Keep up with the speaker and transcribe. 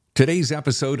Today's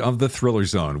episode of The Thriller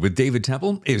Zone with David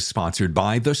Temple is sponsored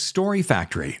by The Story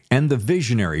Factory and the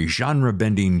visionary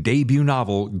genre-bending debut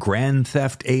novel Grand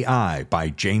Theft AI by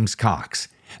James Cox.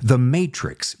 The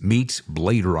Matrix meets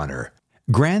Blade Runner.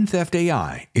 Grand Theft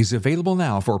AI is available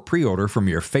now for pre-order from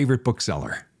your favorite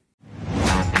bookseller.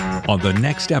 On the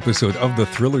next episode of The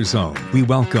Thriller Zone, we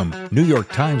welcome New York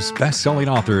Times best-selling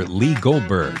author Lee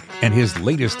Goldberg and his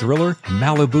latest thriller,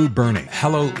 Malibu Burning.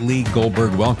 Hello, Lee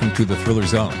Goldberg. Welcome to The Thriller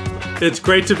Zone. It's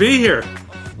great to be here.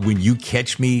 When you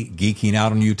catch me geeking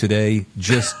out on you today,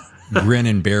 just grin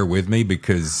and bear with me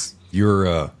because you're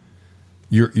a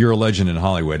legend in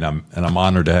Hollywood, and I'm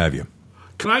honored to have you.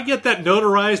 Can I get that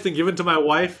notarized and given to my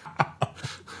wife?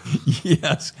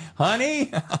 Yes.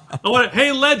 Honey?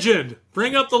 Hey, legend,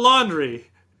 bring up the laundry.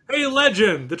 Hey,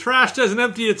 legend, the trash doesn't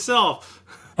empty itself.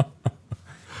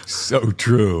 So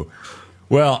true.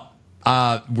 Well,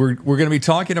 we're going to be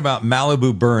talking about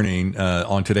Malibu Burning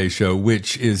on today's show,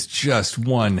 which is just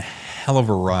one hell of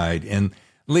a ride. And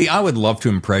Lee, I would love to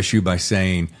impress you by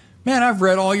saying, man, I've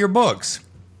read all your books.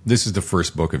 This is the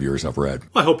first book of yours I've read.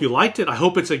 I hope you liked it. I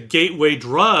hope it's a gateway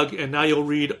drug, and now you'll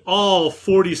read all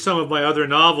 40-some of my other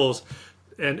novels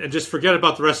and just forget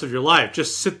about the rest of your life.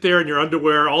 Just sit there in your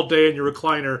underwear all day in your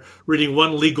recliner reading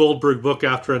one Lee Goldberg book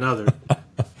after another.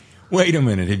 Wait a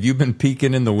minute. Have you been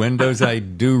peeking in the windows? I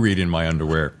do read in my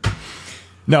underwear.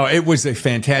 No, it was a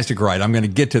fantastic ride. I'm going to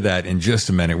get to that in just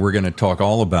a minute. We're going to talk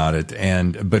all about it.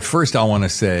 But first, I want to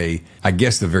say, I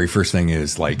guess the very first thing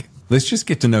is, let's just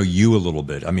get to know you a little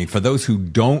bit. I mean, for those who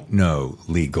don't know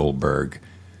Lee Goldberg,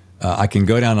 I can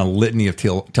go down a litany of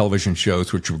television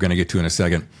shows, which we're going to get to in a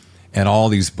second, and all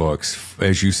these books,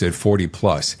 as you said, 40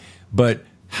 plus. But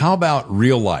how about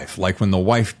real life? Like when the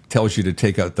wife tells you to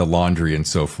take out the laundry and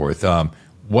so forth.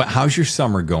 How's your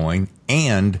summer going?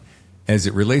 And as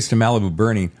it relates to Malibu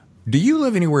Burning, do you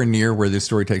live anywhere near where this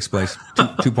story takes place?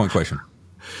 Two-point question.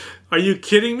 Are you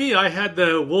kidding me? I had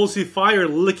the Woolsey fire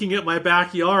licking at my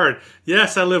backyard.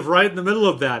 Yes, I live right in the middle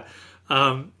of that.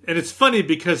 And it's funny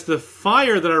because the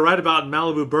fire that I write about in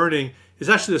Malibu Burning is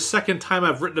actually the second time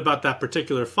I've written about that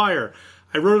particular fire.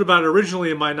 I wrote about it originally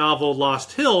in my novel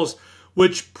Lost Hills,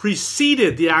 which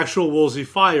preceded the actual Woolsey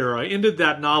fire. I ended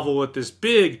that novel with this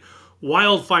big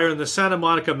wildfire in the Santa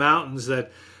Monica Mountains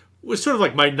that was sort of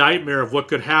like my nightmare of what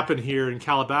could happen here in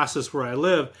Calabasas where I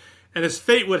live. And as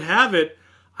fate would have it,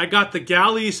 I got the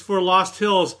galleys for Lost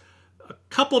Hills a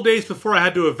couple days before I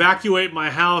had to evacuate my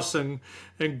house and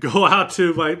go out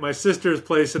to my sister's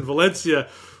place in Valencia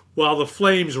while the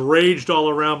flames raged all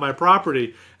around my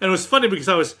property. And it was funny because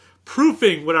I was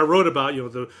proofing what I wrote about,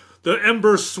 the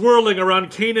embers swirling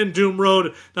around Canaan Doom Road.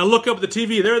 And I look up at the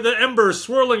TV, there are the embers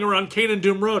swirling around Canaan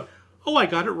Doom Road. Oh, I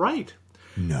got it right.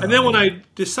 No. And then when I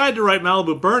decided to write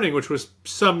Malibu Burning, which was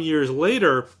some years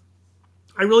later,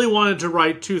 I really wanted to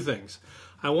write two things.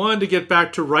 I wanted to get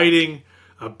back to writing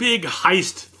a big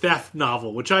heist theft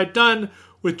novel, which I'd done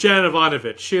with Jan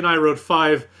Ivanovich. She and I wrote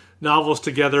 5 novels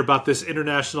together about this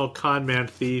international con man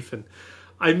thief, and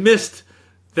I missed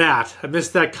that. I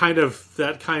missed that kind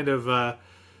of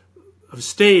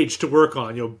stage to work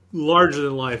on, larger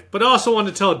than life. But I also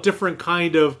wanted to tell a different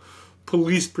kind of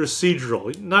police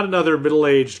procedural, not another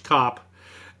middle-aged cop.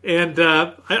 And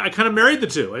I kind of married the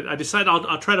two. I decided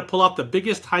I'll try to pull off the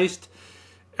biggest heist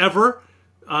ever.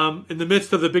 In the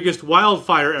midst of the biggest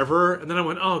wildfire ever. And then I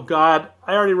went, oh, God,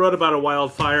 I already wrote about a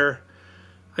wildfire.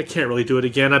 I can't really do it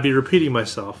again. I'd be repeating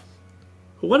myself.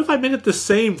 But what if I made it the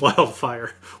same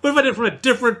wildfire? What if I did it from a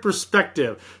different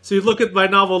perspective? So you look at my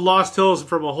novel Lost Hills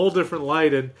from a whole different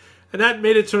light, and that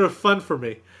made it sort of fun for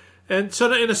me. And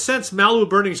so in a sense, Malibu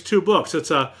Burning's 2 books.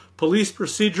 It's a police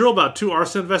procedural about 2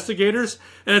 arson investigators,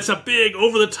 and it's a big,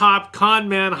 over-the-top con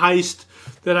man heist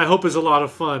that I hope is a lot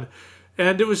of fun.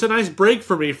 And it was a nice break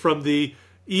for me from the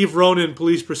Eve Ronin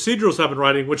police procedurals I've been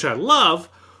writing, which I love,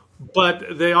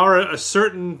 but they are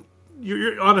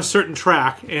you're on a certain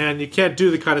track, and you can't do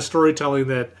the kind of storytelling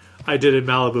that I did in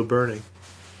Malibu Burning.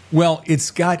 Well,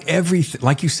 it's got everything,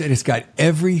 like you said, it's got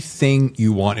everything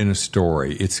you want in a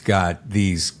story. It's got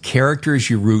these characters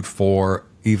you root for,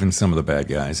 even some of the bad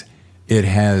guys. It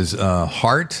has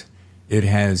heart. It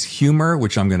has humor,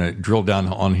 which I'm going to drill down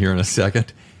on here in a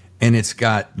second. And it's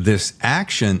got this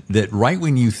action that right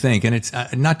when you think, and it's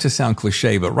not to sound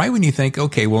cliche, but right when you think,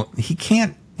 okay, well, he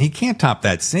can't top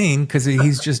that scene because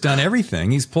he's just done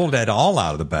everything. He's pulled that all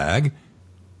out of the bag.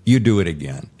 You do it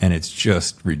again, and it's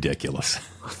just ridiculous.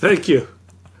 Thank you.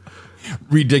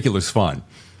 Ridiculous fun.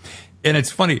 And it's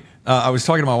funny. I was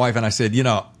talking to my wife, and I said,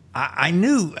 I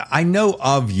know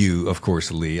of you, of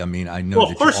course, Lee. I mean, I know. Well,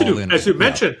 of course you do. As you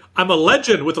mentioned, I'm a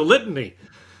legend with a litany.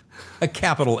 A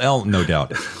capital L, no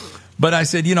doubt. But I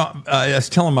said, I was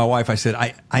telling my wife, I said,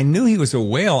 I knew he was a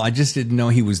whale. I just didn't know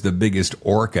he was the biggest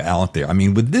orca out there. I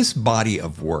mean, with this body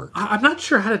of work. I'm not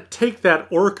sure how to take that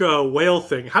orca whale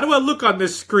thing. How do I look on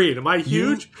this screen? Am I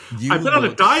huge? I've been on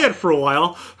a diet for a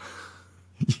while.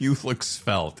 You look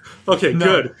svelte. Okay,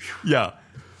 good. Yeah.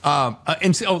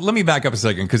 And so let me back up a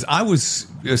second, because I was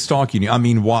stalking you. I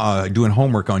mean, doing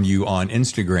homework on you on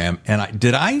Instagram, and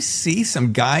did I see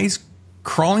some guys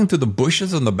crawling through the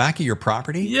bushes on the back of your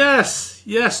property? Yes.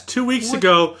 2 weeks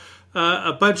ago,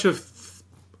 a bunch of,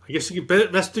 I guess you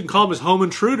could best call them as home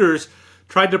intruders,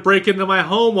 tried to break into my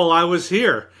home while I was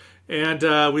here.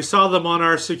 And we saw them on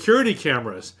our security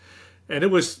cameras. And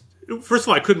it was, first of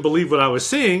all, I couldn't believe what I was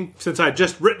seeing, since I'd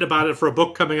just written about it for a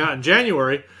book coming out in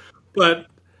January. But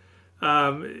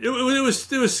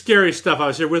it was scary stuff. I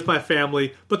was here with my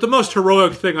family. But the most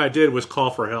heroic thing I did was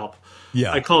call for help.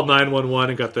 Yeah. I called 911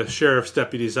 and got the sheriff's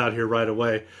deputies out here right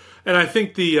away. And I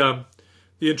think the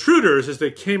intruders, as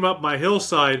they came up my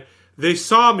hillside, they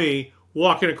saw me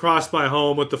walking across my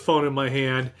home with the phone in my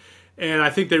hand. And I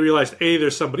think they realized, A,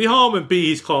 there's somebody home, and B,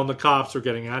 he's calling the cops or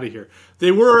getting out of here.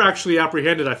 They were actually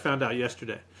apprehended, I found out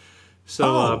yesterday.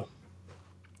 So,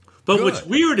 but good. What's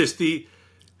weird is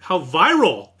how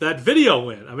viral that video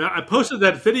went. I mean, I posted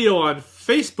that video on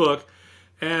Facebook,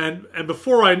 and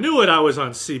before I knew it, I was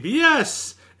on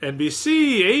CBS,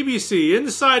 NBC, ABC,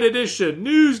 Inside Edition,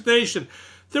 News Nation.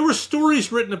 There were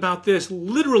stories written about this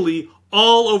literally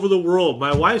all over the world.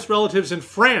 My wife's relatives in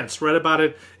France read about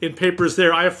it in papers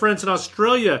there. I have friends in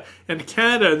Australia and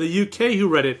Canada and the UK who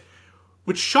read it,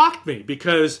 which shocked me,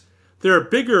 because there are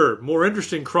bigger, more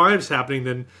interesting crimes happening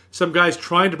than some guys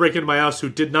trying to break into my house who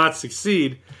did not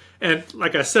succeed. And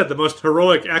like I said, the most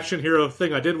heroic action hero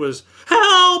thing I did was,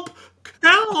 help!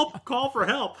 Help! Call for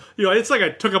help. It's like I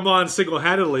took them on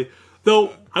single-handedly.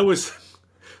 Though this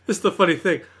is the funny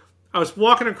thing. I was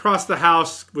walking across the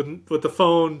house with the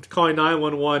phone, calling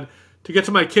 911 to get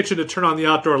to my kitchen to turn on the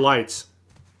outdoor lights,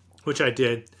 which I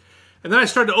did. And then I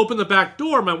started to open the back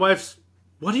door. My wife's,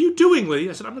 what are you doing, Lee?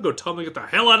 I said, I'm going to go tell them to get the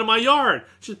hell out of my yard.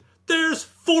 She said, there's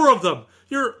 4 of them.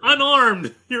 You're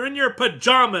unarmed. You're in your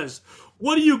pajamas.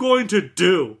 What are you going to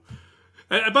do?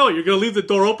 And by the way, you're going to leave the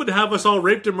door open to have us all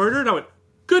raped and murdered? I went,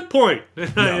 good point.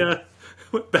 And I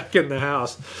went back in the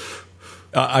house.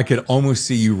 I could almost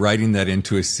see you writing that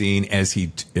into a scene as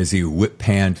he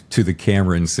whip-panned to the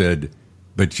camera and said,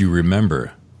 but you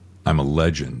remember, I'm a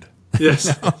legend.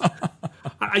 Yes.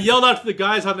 I yelled out to the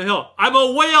guys on the hill, I'm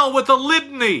a whale with a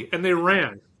litany. And they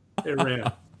ran.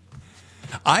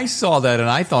 I saw that and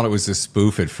I thought it was a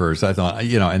spoof at first. I thought,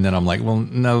 and then I'm like, well,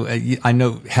 no, I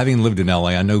know, having lived in LA,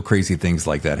 I know crazy things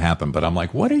like that happen. But I'm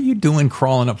like, what are you doing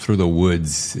crawling up through the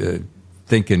woods,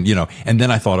 thinking, and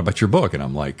then I thought about your book, and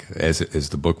I'm like, as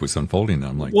the book was unfolding,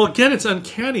 I'm like, well, again, it's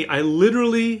uncanny. I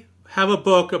literally have a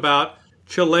book about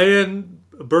Chilean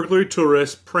burglary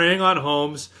tourists preying on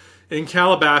homes in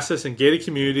Calabasas and gated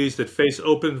communities that face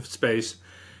open space.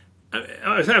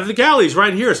 I have the galleys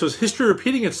right here, so it's history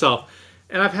repeating itself.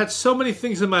 And I've had so many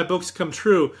things in my books come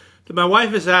true that my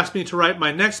wife has asked me to write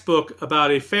my next book about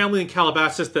a family in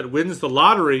Calabasas that wins the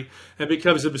lottery and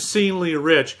becomes obscenely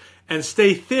rich and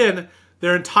stay thin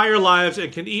their entire lives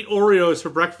and can eat Oreos for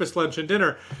breakfast, lunch, and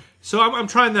dinner. So I'm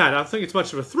trying that. I don't think it's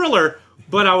much of a thriller,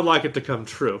 but I would like it to come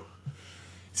true.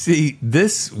 See,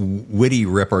 this witty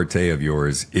repartee of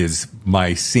yours is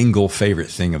my single favorite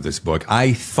thing of this book.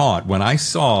 I thought when I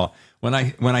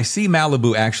see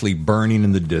Malibu actually burning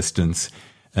in the distance,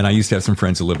 and I used to have some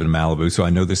friends who live in Malibu, so I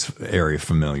know this area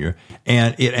familiar.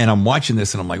 And I'm watching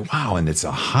this, and I'm like, wow! And it's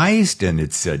a heist, and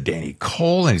it's Danny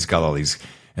Cole, and he's got all these,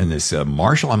 and this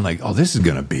Marshall. I'm like, oh, this is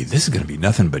gonna be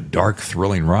nothing but dark,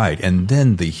 thrilling ride. And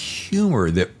then the humor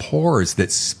that pours,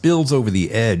 that spills over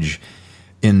the edge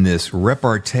in this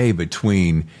repartee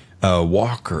between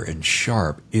Walker and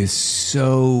Sharp is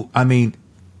so. I mean.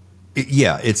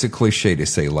 It's a cliche to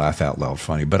say laugh out loud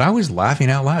funny, but I was laughing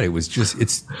out loud.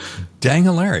 It's dang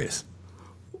hilarious.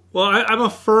 Well, I'm a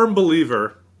firm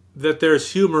believer that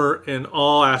there's humor in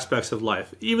all aspects of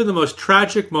life. Even the most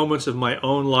tragic moments of my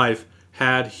own life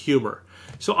had humor.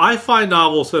 So I find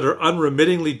novels that are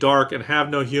unremittingly dark and have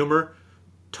no humor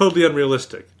totally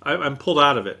unrealistic. I'm pulled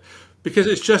out of it because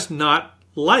it's just not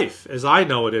life as I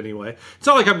know it anyway. It's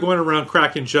not like I'm going around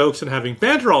cracking jokes and having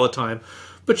banter all the time.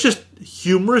 But just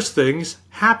humorous things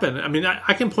happen. I mean,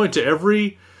 I can point to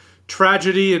every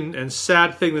tragedy and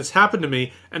sad thing that's happened to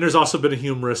me, and there's also been a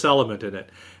humorous element in it.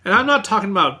 And I'm not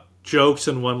talking about jokes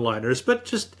and one-liners, but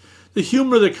just the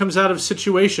humor that comes out of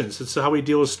situations. It's how we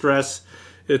deal with stress.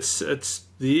 It's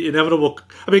the inevitable.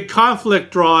 I mean,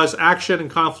 conflict draws action, and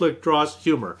conflict draws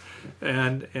humor,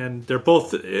 and they're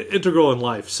both integral in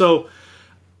life. So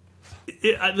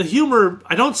the humor,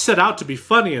 I don't set out to be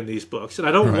funny in these books, and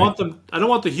I don't want them. I don't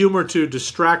want the humor to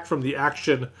distract from the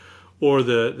action, or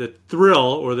the thrill,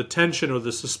 or the tension, or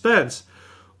the suspense.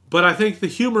 But I think the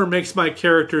humor makes my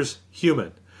characters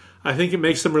human. I think it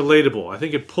makes them relatable. I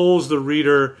think it pulls the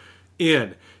reader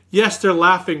in. Yes, they're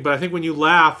laughing, but I think when you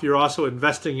laugh, you're also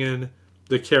investing in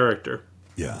the character.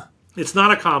 Yeah. It's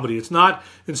not a comedy. It's not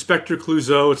Inspector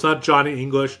Clouseau. It's not Johnny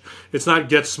English. It's not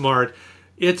Get Smart.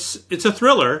 It's a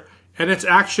thriller, and it's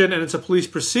action, and it's a police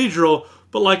procedural.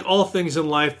 But like all things in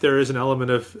life, there is an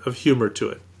element of humor to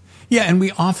it. Yeah, and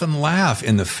we often laugh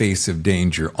in the face of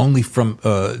danger only from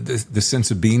the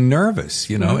sense of being nervous,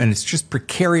 and it's just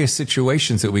precarious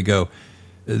situations that we go,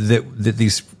 that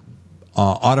these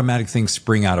automatic things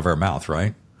spring out of our mouth,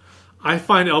 right? I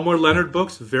find Elmore Leonard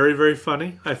books very, very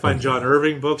funny. I find John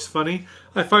Irving books funny.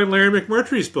 I find Larry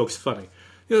McMurtry's books funny.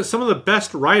 Some of the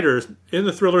best writers in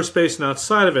the thriller space and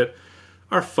outside of it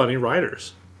are funny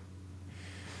writers.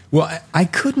 Well, I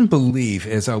couldn't believe,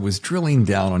 as I was drilling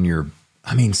down on your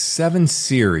 7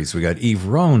 series. We got Eve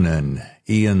Ronan,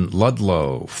 Ian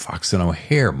Ludlow, Fox and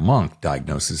O'Hare, Monk,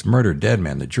 Diagnosis, Murder, Dead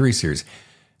Man, the Jury series,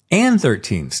 and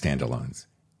 13 standalones,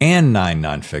 and 9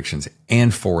 nonfictions,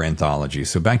 and 4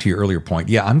 anthologies. So back to your earlier point,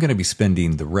 I'm going to be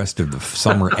spending the rest of the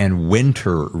summer and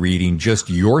winter reading just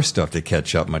your stuff to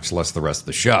catch up, much less the rest of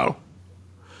the show.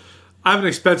 I have an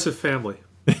expensive family.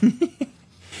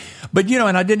 But,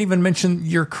 and I didn't even mention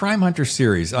your Crime Hunter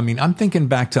series. I'm thinking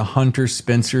back to Hunter,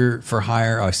 Spencer for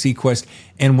Hire, Sequest.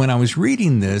 And when I was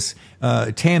reading this,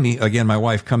 Tammy, again, my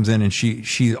wife, comes in and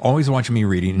she's always watching me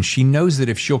reading. And she knows that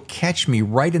if she'll catch me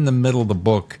right in the middle of the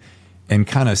book and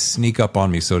kind of sneak up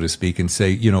on me, so to speak, and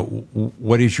say,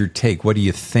 what is your take? What do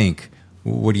you think?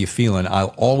 What are you feeling?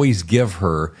 I'll always give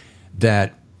her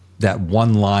that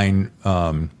one line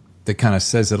that kind of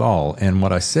says it all. And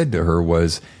what I said to her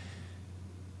was,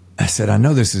 I said, I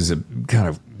know this is a kind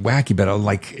of wacky, but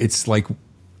it's like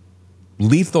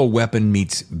Lethal Weapon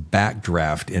meets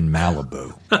Backdraft in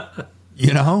Malibu.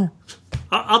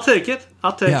 I'll take it.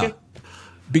 I'll take it.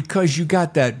 Because you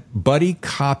got that buddy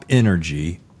cop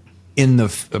energy in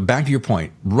back to your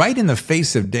point, right in the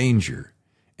face of danger.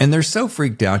 And they're so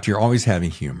freaked out, you're always having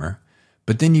humor.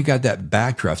 But then you got that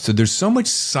backdraft. So there's so much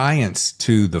science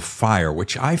to the fire,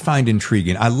 which I find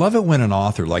intriguing. I love it when an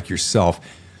author like yourself,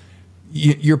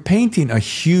 you're painting a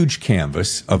huge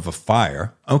canvas of a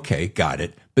fire. Okay, got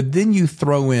it. But then you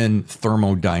throw in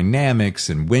thermodynamics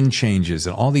and wind changes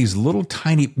and all these little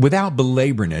tiny, without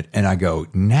belaboring it. And I go,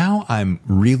 now I'm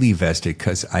really vested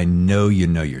because I know you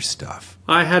know your stuff.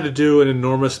 I had to do an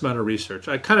enormous amount of research.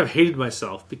 I kind of hated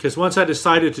myself because once I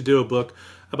decided to do a book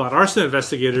about arson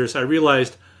investigators, I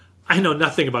realized I know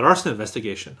nothing about arson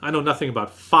investigation. I know nothing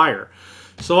about fire.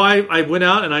 So I went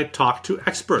out and I talked to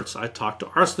experts. I talked to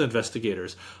arson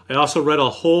investigators. I also read a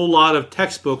whole lot of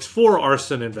textbooks for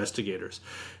arson investigators.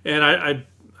 And I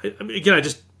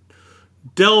just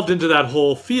delved into that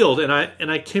whole field, and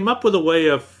I came up with a way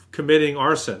of committing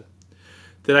arson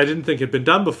that I didn't think had been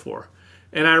done before.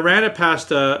 And I ran it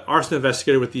past an arson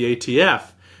investigator with the ATF.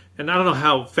 And I don't know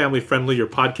how family-friendly your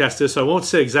podcast is, so I won't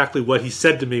say exactly what he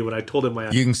said to me when I told him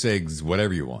my... You can say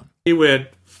whatever you want. He went,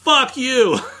 "Fuck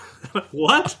you!"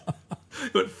 What? He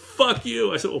went, "Fuck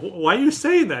you." I said, "Why are you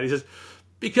saying that?" He says,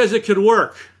 "Because it could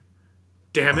work.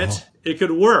 Damn it, It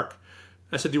could work."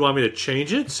 I said, "Do you want me to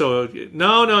change it?" So,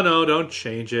 no, don't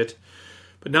change it.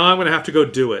 But now I'm going to have to go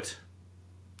do it.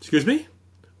 Excuse me?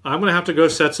 I'm going to have to go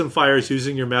set some fires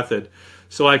using your method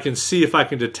so I can see if I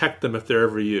can detect them if they're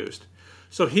ever used.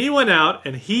 So he went out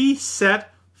and he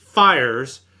set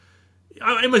fires.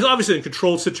 It was obviously in a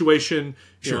controlled situation,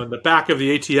 in the back of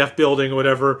the ATF building or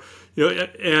whatever,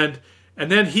 and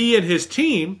then he and his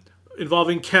team,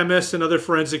 involving chemists and other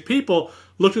forensic people,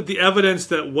 looked at the evidence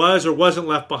that was or wasn't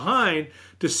left behind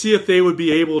to see if they would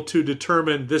be able to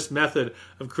determine this method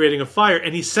of creating a fire.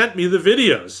 And he sent me the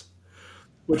videos,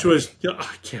 which was,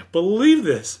 I can't believe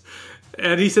this.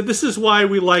 And he said, this is why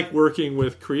we like working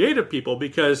with creative people,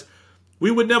 because we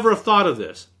would never have thought of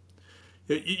this.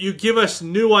 You give us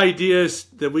new ideas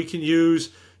that we can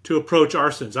use to approach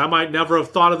arsons. I might never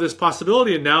have thought of this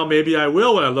possibility, and now maybe I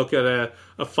will when I look at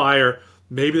a fire.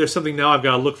 Maybe there's something now I've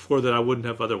got to look for that I wouldn't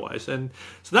have otherwise. And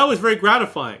so that was very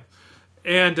gratifying.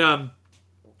 And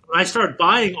I started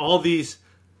buying all these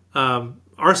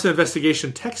arson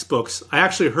investigation textbooks. I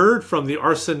actually heard from the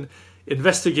arson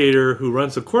investigator who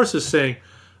runs the courses saying,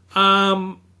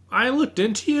 I looked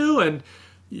into you, and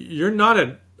you're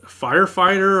not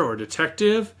firefighter or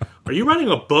detective. Are you writing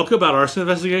a book about arson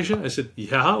investigation? I said,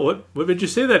 yeah. What made you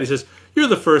say that? He says, you're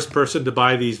the first person to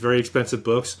buy these very expensive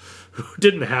books who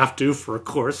didn't have to for a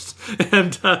course.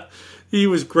 And he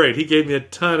was great. He gave me a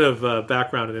ton of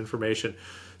background and information.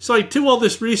 So I do all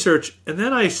this research, and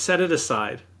then I set it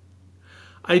aside.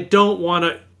 I don't want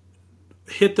to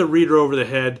hit the reader over the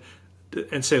head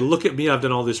and say, look at me, I've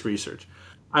done all this research.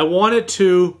 I want it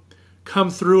to come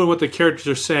through in what the characters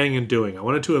are saying and doing. I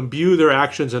want it to imbue their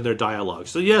actions and their dialogue.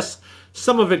 So yes,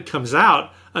 some of it comes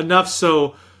out, enough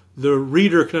so the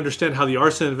reader can understand how the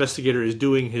arson investigator is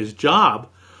doing his job.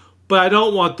 But I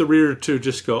don't want the reader to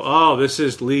just go, oh, this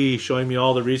is Lee showing me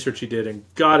all the research he did, and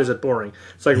God, is it boring.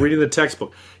 It's like reading the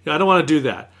textbook. I don't want to do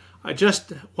that. I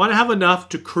just want to have enough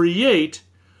to create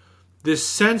this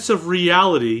sense of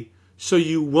reality so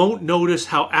you won't notice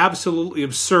how absolutely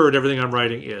absurd everything I'm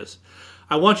writing is.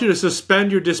 I want you to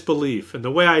suspend your disbelief. And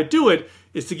the way I do it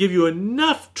is to give you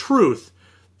enough truth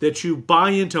that you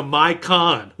buy into my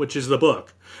con, which is the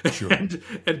book. Sure.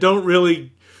 And don't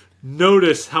really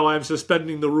notice how I'm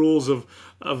suspending the rules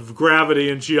of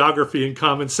gravity and geography and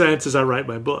common sense as I write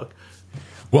my book.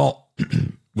 Well,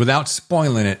 without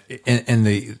spoiling it,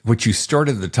 and what you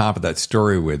started at the top of that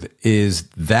story with, is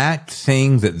that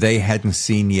thing that they hadn't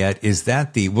seen yet, is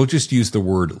that we'll just use the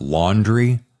word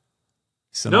laundry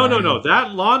scenario? No.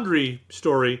 That laundry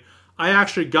story I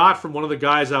actually got from one of the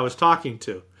guys I was talking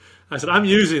to. I said, I'm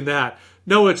using that.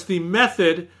 No, it's the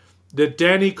method that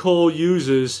Danny Cole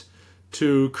uses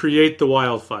to create the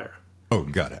wildfire. Oh,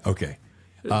 got it. Okay.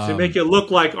 To make it look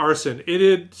like arson.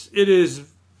 It is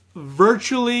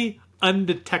virtually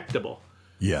undetectable.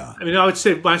 Yeah. I mean, I would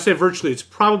say, when I say virtually, it's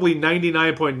probably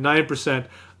 99.9%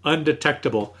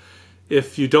 undetectable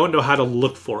if you don't know how to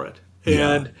look for it.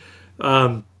 Yeah.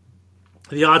 And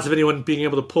the odds of anyone being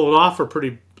able to pull it off are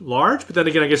pretty large. But then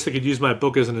again, I guess they could use my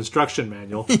book as an instruction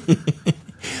manual.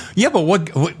 Yeah, but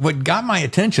what got my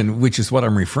attention, which is what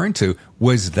I'm referring to,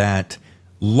 was that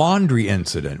laundry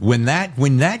incident. When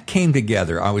that came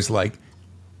together, I was like,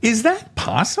 is that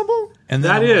possible? And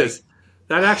then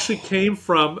that actually came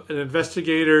from an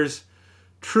investigator's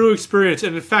true experience.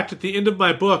 And in fact, at the end of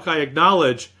my book, I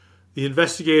acknowledge the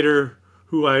investigator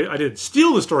who I didn't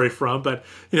steal the story from, but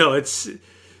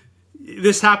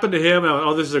this happened to him. And,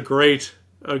 oh, this is a great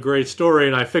story,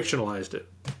 and I fictionalized it.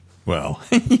 Well,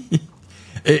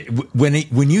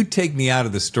 when you take me out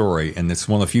of the story, and it's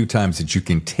one of the few times that you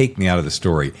can take me out of the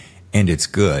story, and it's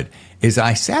good, is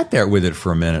I sat there with it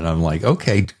for a minute, and I'm like,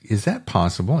 okay, is that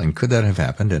possible? And could that have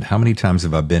happened? And how many times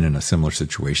have I been in a similar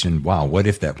situation? Wow, what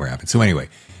if that were happened? So anyway,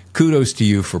 kudos to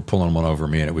you for pulling one over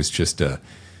me, and it was just a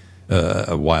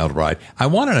wild ride. I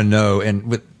wanted to know, and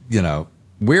with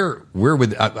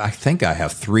I think I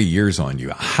have 3 years on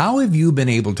you. How have you been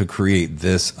able to create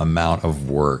this amount of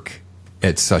work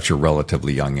at such a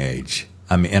relatively young age?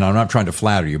 I mean, and I'm not trying to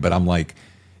flatter you, but I'm like,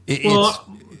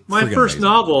 my first amazing.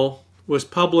 novel was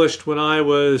published when I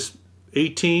was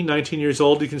 18, 19 years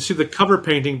old. You can see the cover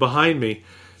painting behind me.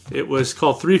 It was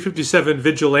called 357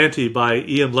 Vigilante by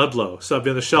Ian Ludlow. So I'd be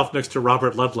on the shelf next to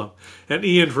Robert Ludlum. And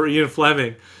Ian for Ian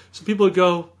Fleming. So people would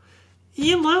go,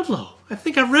 Ian Ludlow, I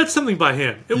think I've read something by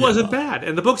him. It wasn't bad.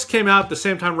 And the books came out at the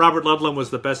same time Robert Ludlum was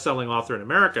the best-selling author in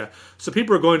America. So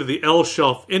people were going to the L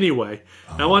shelf anyway.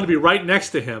 And I wanted to be right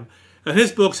next to him. And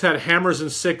his books had hammers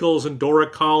and sickles and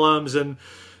Doric columns and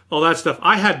all that stuff.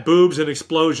 I had boobs and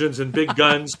explosions and big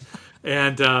guns.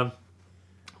 And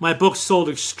my books sold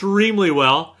extremely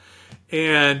well.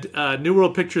 And New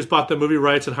World Pictures bought the movie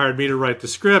rights and hired me to write the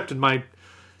script. And my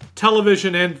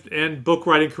television and book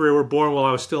writing career were born while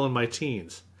I was still in my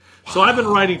teens. So I've been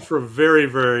writing for a very,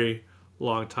 very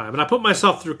long time. And I put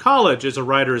myself through college as a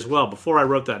writer as well. Before I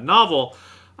wrote that novel,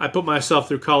 I put myself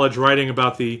through college writing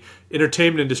about the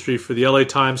entertainment industry for the LA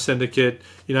Times Syndicate,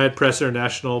 United Press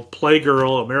International,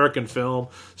 Playgirl, American Film,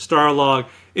 Starlog,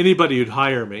 anybody who'd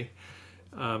hire me.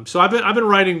 So I've been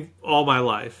writing all my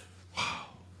life.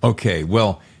 Okay,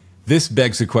 well, this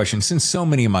begs the question. Since so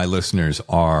many of my listeners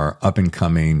are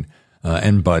up-and-coming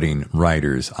and budding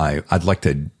writers, I'd like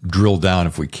to drill down,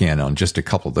 if we can, on just a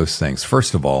couple of those things.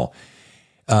 First of all,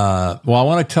 I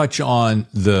want to touch on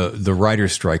the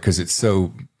writer's strike because it's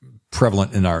so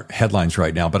prevalent in our headlines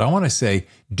right now. But I want to say,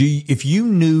 if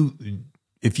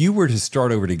you were to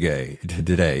start over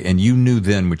today, and you knew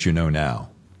then what you know now,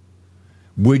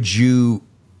 would you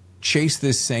chase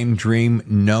this same dream?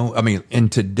 No. I mean, in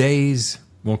today's,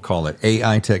 we'll call it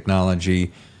AI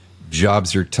technology,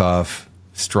 jobs are tough,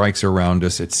 strikes around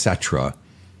us, etc.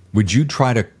 Would you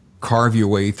try to carve your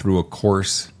way through a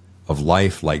course of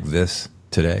life like this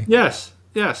today? Yes.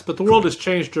 But the world has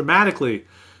changed dramatically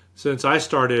since I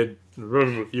started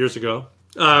years ago.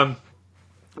 I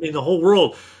mean, the whole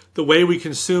world, the way we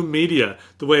consume media,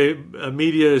 the way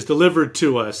media is delivered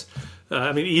to us.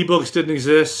 I mean, ebooks didn't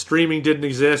exist, streaming didn't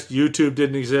exist, YouTube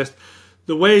didn't exist.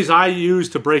 The ways I use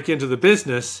to break into the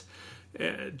business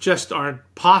just aren't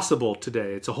possible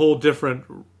today. It's a whole different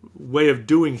way of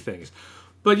doing things.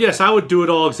 But yes, I would do it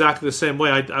all exactly the same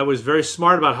way. I was very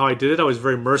smart about how I did it. I was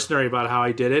very mercenary about how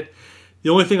I did it. The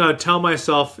only thing I would tell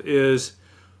myself is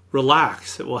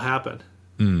relax. It will happen.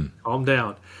 Calm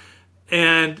down.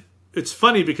 And it's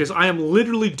funny because I am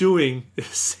literally doing the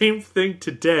same thing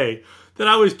today that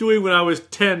I was doing when I was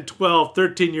 10, 12,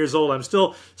 13 years old. I'm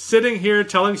still sitting here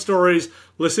telling stories,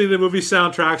 listening to movie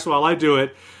soundtracks while I do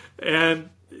it. And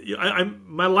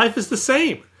my life is the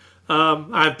same.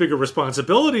 I have bigger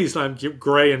responsibilities. I'm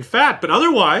gray and fat, but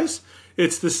otherwise,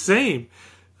 it's the same.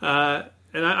 And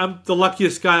I'm the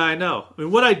luckiest guy I know. I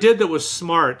mean, what I did that was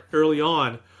smart early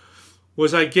on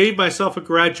was I gave myself a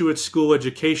graduate school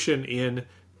education in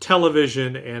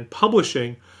television and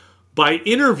publishing by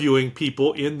interviewing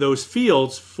people in those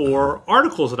fields for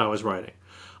articles that I was writing.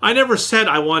 I never said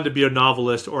I wanted to be a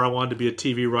novelist or I wanted to be a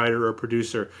TV writer or a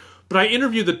producer, but I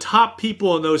interviewed the top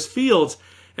people in those fields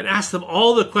and asked them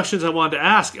all the questions I wanted to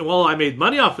ask. And while I made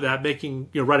money off of that,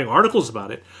 writing articles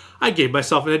about it, I gave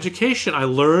myself an education. I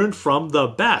learned from the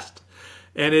best,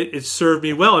 and it served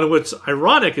me well. And what's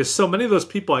ironic is so many of those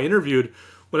people I interviewed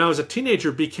when I was a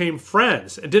teenager became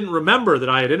friends and didn't remember that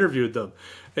I had interviewed them.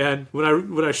 And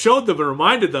when I showed them and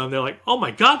reminded them, they're like, "Oh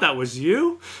my God, that was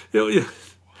you!"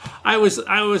 I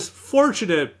was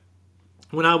fortunate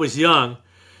when I was young.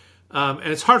 And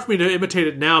it's hard for me to imitate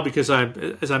it now because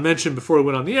as I mentioned before we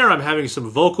went on the air, I'm having some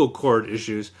vocal cord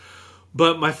issues.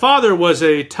 But my father was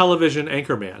a television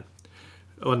anchorman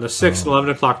on the 6 and 11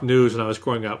 o'clock news when I was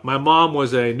growing up. My mom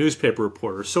was a newspaper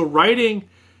reporter. So writing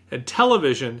and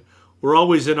television were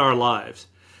always in our lives.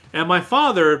 And my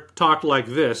father talked like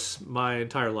this my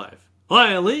entire life.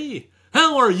 "Hi, Lee.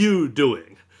 How are you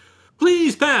doing?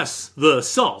 Please pass the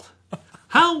salt.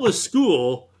 How was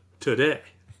school today?"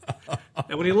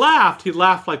 And when he laughed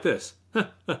like this.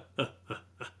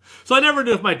 So I never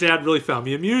knew if my dad really found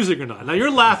me amusing or not. Now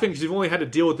you're laughing because you've only had to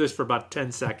deal with this for about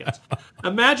 10 seconds.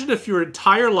 Imagine if your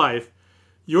entire life,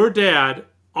 your dad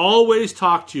always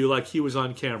talked to you like he was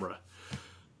on camera.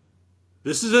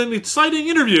 "This is an exciting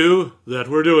interview that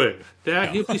we're doing. Dad,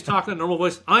 can you please talk in a normal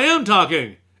voice?" I am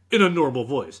talking in a normal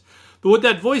voice. But what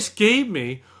that voice gave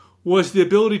me was the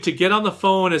ability to get on the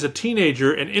phone as a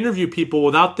teenager and interview people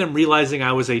without them realizing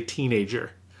I was a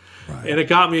teenager. Right. And it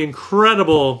got me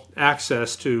incredible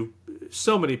access to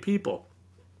so many people.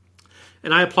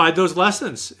 And I applied those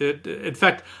lessons. In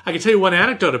fact, I can tell you one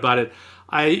anecdote about it.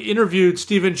 I interviewed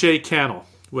Stephen J. Cannell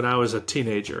when I was a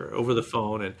teenager over the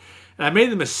phone. And I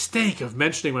made the mistake of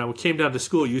mentioning when I came down to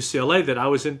school at UCLA that I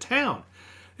was in town.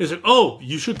 He's like, "Oh,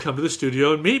 you should come to the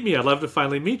studio and meet me. I'd love to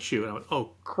finally meet you." And I went, "Oh,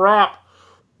 crap.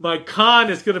 My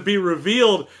con is going to be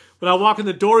revealed when I walk in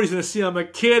the door. He's going to see I'm a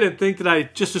kid and think that I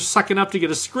just was sucking up to get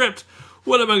a script.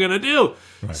 What am I going to do?"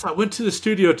 Right. So I went to the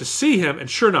studio to see him, and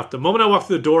sure enough, the moment I walked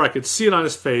through the door, I could see it on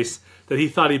his face that he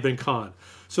thought he'd been conned.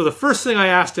 So the first thing I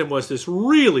asked him was this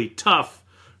really tough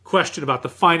question about the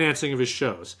financing of his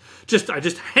shows. I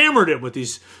just hammered him with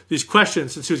these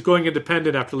questions since he was going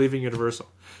independent after leaving Universal,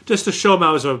 just to show him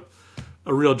I was a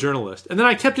real journalist. And then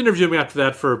I kept interviewing him after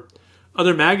that for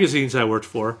other magazines I worked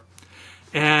for.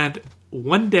 And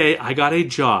one day I got a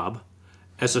job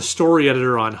as a story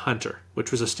editor on Hunter,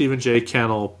 which was a Stephen J.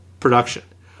 Cannell production.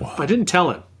 Wow. But I didn't tell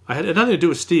him. I had nothing to do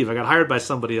with Steve. I got hired by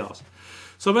somebody else.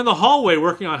 So I'm in the hallway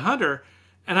working on Hunter,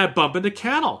 and I bump into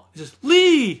Cannell. He says,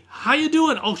 "Lee, how you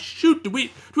doing?" "Oh, shoot, do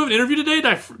we have an interview today?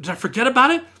 Did I forget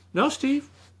about it?" "No, Steve,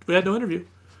 we had no interview."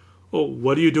 "Well,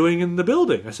 what are you doing in the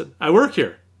building?" I said, "I work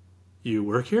here." "You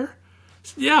work here?" I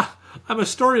said, "Yeah. I'm a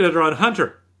story editor on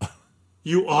Hunter."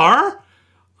 "You are?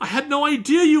 I had no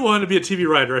idea you wanted to be a TV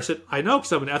writer." I said, "I know,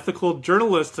 because I'm an ethical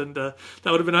journalist, and that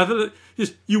would have been other." He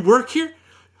says, "You work here?"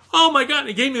 Oh my God. And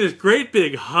he gave me this great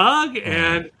big hug,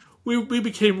 and we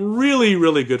became really,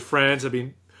 really good friends. I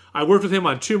mean, I worked with him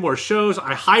on 2 more shows.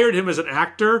 I hired him as an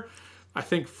actor, I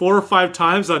think 4 or 5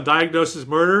 times on Diagnosis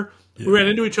Murder. Yeah. We ran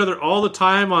into each other all the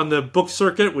time on the book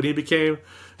circuit when he became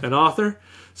an author.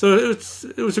 So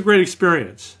it was a great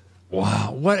experience.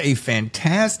 Wow, what a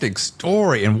fantastic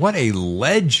story, and what a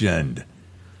legend.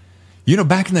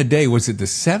 Back in the day, was the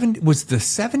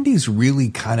 70s really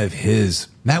kind of his?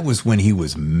 That was when he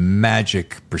was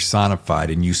magic personified,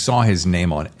 and you saw his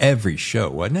name on every show,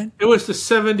 wasn't it? It was the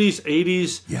 70s,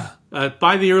 80s. Yeah.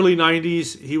 By the early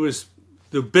 90s,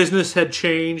 the business had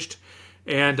changed,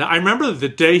 and I remember the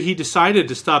day he decided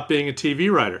to stop being a TV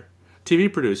writer.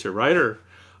 TV producer, writer.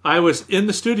 I was in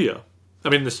the studio.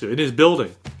 In his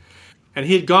building. And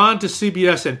he had gone to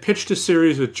CBS and pitched a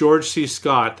series with George C.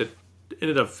 Scott that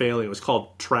ended up failing. It was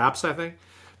called Traps, I think.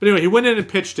 But anyway, he went in and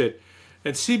pitched it.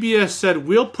 And CBS said,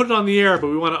 we'll put it on the air, but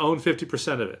we want to own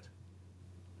 50% of it.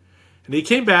 And he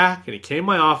came back, and he came to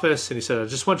my office, and he said, I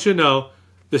just want you to know,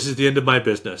 this is the end of my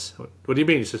business. What do you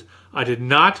mean? He says, I did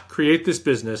not create this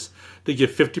business to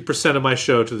give 50% of my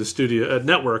show to the studio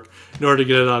network in order to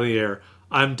get it on the air.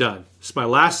 I'm done. It's my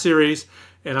last series,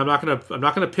 and I'm not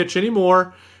gonna pitch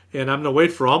anymore. And I'm gonna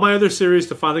wait for all my other series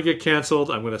to finally get canceled.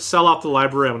 I'm gonna sell off the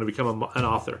library. I'm gonna become an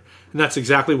author. And that's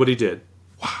exactly what he did.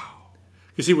 Wow.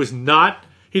 Because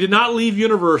he did not leave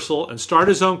Universal and start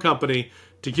his own company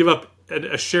to give up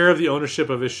a share of the ownership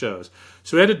of his shows.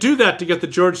 So he had to do that to get the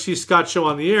George C. Scott show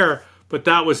on the air, but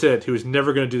that was it. He was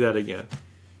never going to do that again.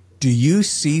 Do you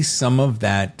see some of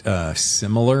that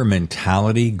similar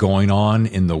mentality going on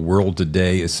in the world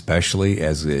today, especially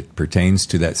as it pertains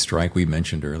to that strike we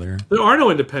mentioned earlier? There are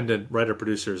no independent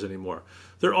writer-producers anymore.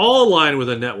 They're all aligned with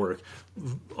a network.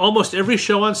 Almost every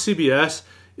show on CBS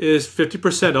is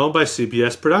 50% owned by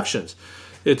CBS Productions.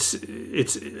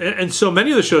 And so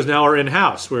many of the shows now are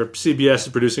in-house, where CBS is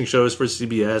producing shows for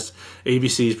CBS,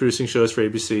 ABC is producing shows for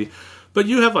ABC. But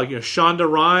you have Shonda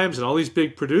Rhimes and all these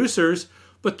big producers,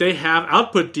 but they have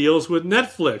output deals with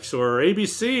Netflix or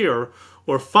ABC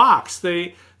or Fox.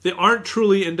 They aren't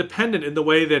truly independent in the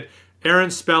way that Aaron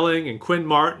Spelling and Quinn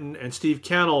Martin and Steve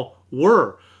Cannell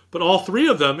were. But all three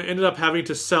of them ended up having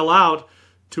to sell out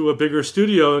to a bigger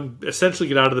studio and essentially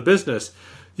get out of the business.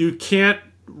 You can't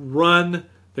run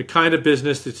the kind of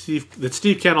business that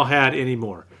Steve Cannell had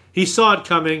anymore. He saw it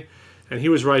coming, and he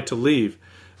was right to leave.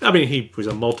 He was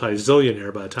a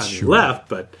multi-zillionaire by the time he left,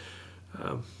 but...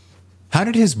 How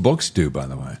did his books do, by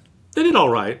the way? They did all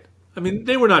right.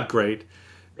 They were not great,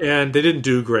 and they didn't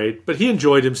do great, but he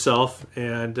enjoyed himself,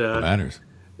 and... matters.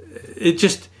 It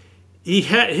just... He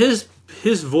had his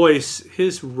voice,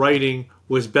 his writing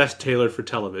was best tailored for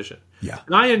television. Yeah.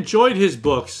 And I enjoyed his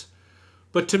books,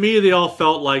 but to me they all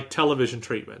felt like television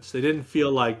treatments. They didn't feel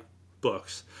like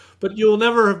books. But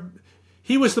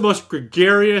he was the most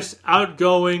gregarious,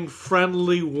 outgoing,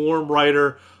 friendly, warm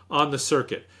writer on the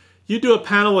circuit. You do a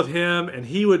panel with him and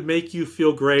he would make you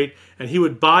feel great, and he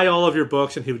would buy all of your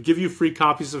books and he would give you free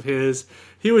copies of his.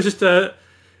 He was just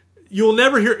you'll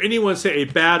never hear anyone say a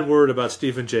bad word about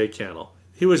Stephen J. Cannell.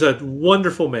 He was a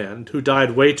wonderful man who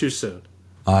died way too soon.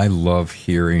 I love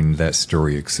hearing that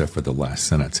story, except for the last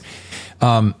sentence.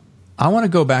 I want to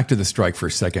go back to the strike for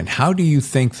a second. How do you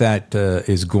think that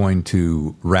is going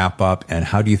to wrap up, and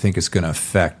how do you think it's going to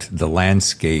affect the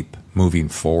landscape moving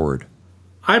forward?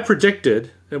 I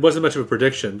predicted, it wasn't much of a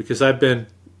prediction, because I've been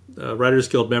a Writers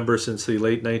Guild member since the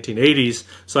late 1980s,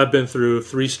 so I've been through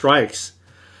 3 strikes.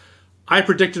 I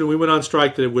predicted when we went on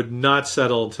strike that it would not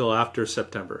settle until after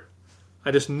September. I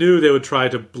just knew they would try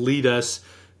to bleed us,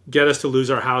 get us to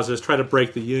lose our houses, try to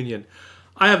break the union.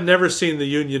 I have never seen the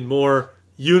union more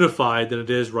unified than it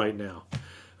is right now.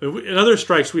 In other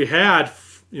strikes, we had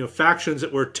factions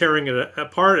that were tearing it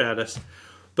apart at us.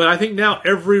 But I think now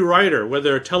every writer,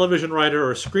 whether a television writer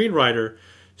or a screenwriter,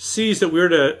 sees that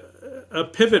we're at a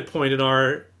pivot point in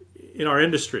our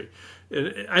industry.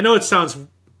 And I know it sounds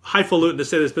highfalutin to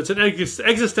say this, but it's an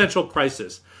existential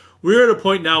crisis. We're at a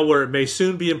point now where it may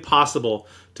soon be impossible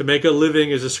to make a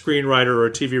living as a screenwriter or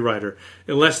a TV writer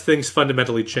unless things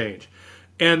fundamentally change.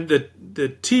 And the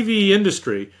TV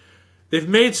industry, they've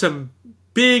made some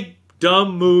big,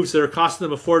 dumb moves that are costing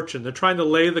them a fortune. They're trying to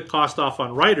lay the cost off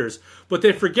on writers, but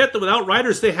they forget that without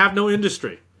writers, they have no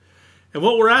industry. And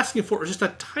what we're asking for is just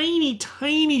a tiny,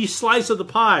 tiny slice of the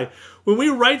pie. When we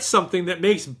write something that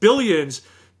makes billions,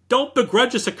 don't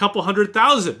begrudge us a couple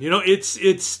 100,000.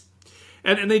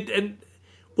 And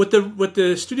what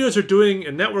the studios are doing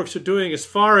and networks are doing as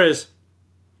far as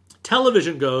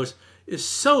television goes is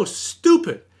so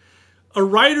stupid. A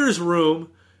writer's room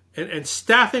and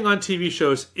staffing on TV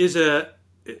shows is a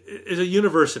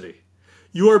university.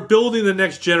 You are building the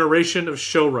next generation of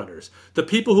showrunners, the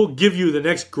people who give you the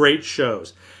next great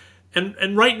shows.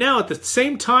 And right now, at the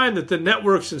same time that the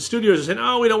networks and studios are saying,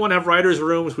 oh, we don't want to have writers'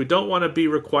 rooms, we don't want to be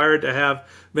required to have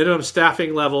minimum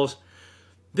staffing levels,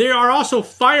 they are also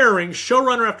firing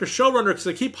showrunner after showrunner because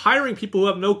they keep hiring people who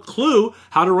have no clue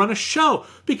how to run a show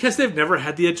because they've never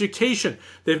had the education.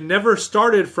 They've never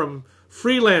started from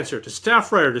freelancer to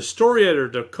staff writer to story editor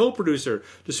to co-producer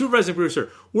to supervising producer,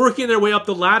 working their way up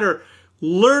the ladder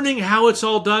learning how it's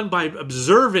all done by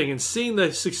observing and seeing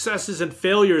the successes and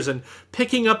failures and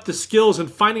picking up the skills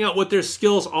and finding out what their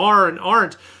skills are and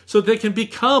aren't so they can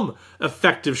become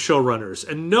effective showrunners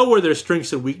and know where their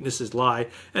strengths and weaknesses lie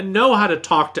and know how to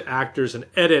talk to actors and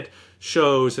edit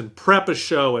shows and prep a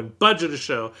show and budget a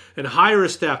show and hire a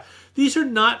staff. These are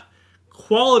not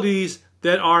qualities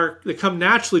that come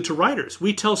naturally to writers.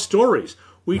 We tell stories.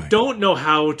 We don't know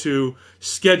how to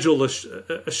schedule a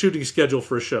shooting schedule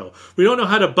for a show. We don't know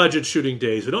how to budget shooting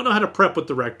days. We don't know how to prep with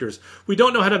directors. We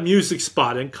don't know how to music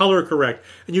spot and color correct.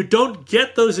 And you don't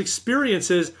get those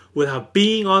experiences without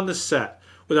being on the set,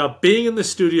 without being in the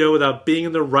studio, without being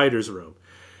in the writer's room.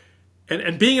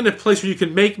 And being in a place where you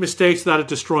can make mistakes without it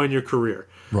destroying your career.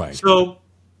 Right. So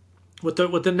what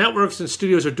the networks and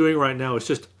studios are doing right now is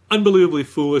just unbelievably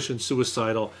foolish and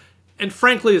suicidal. And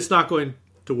frankly, it's not going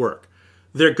to work.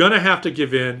 They're going to have to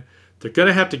give in. They're going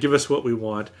to have to give us what we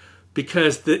want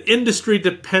because the industry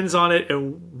depends on it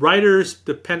and writers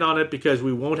depend on it because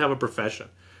we won't have a profession.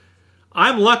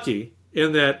 I'm lucky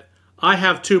in that I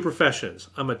have two professions.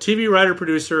 I'm a TV writer,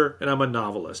 producer, and I'm a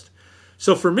novelist.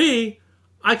 So for me,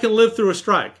 I can live through a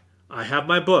strike. I have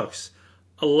my books.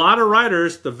 A lot of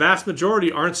writers, the vast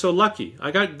majority, aren't so lucky.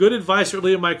 I got good advice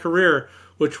early in my career,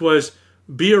 which was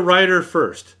be a writer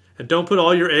first. And don't put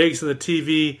all your eggs in the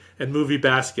TV and movie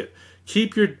basket.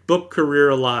 Keep your book career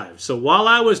alive. So while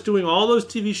I was doing all those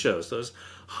TV shows, those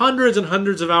hundreds and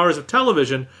hundreds of hours of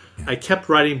television, I kept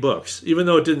writing books, even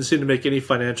though it didn't seem to make any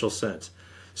financial sense.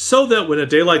 So that when a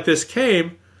day like this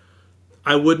came,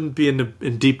 I wouldn't be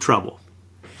in deep trouble.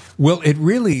 Well, it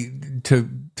really, to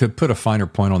put a finer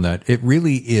point on that, it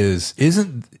really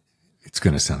isn't, it's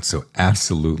going to sound so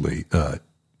absolutely,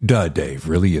 Dave,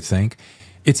 really, you think?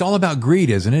 It's all about greed,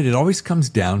 isn't it? It always comes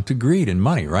down to greed and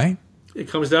money, right? It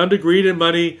comes down to greed and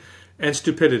money and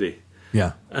stupidity.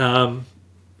 Yeah.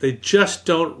 They just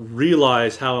don't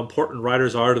realize how important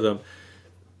writers are to them.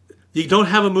 You don't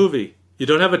have a movie. You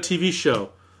don't have a TV show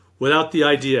without the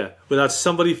idea, without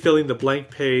somebody filling the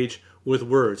blank page with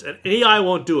words. And AI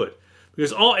won't do it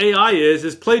because all AI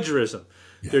is plagiarism.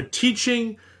 Yeah. They're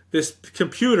teaching this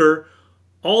computer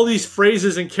all these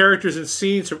phrases and characters and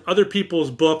scenes from other people's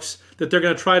books that they're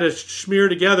going to try to smear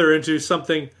together into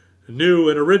something new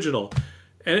and original.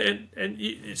 And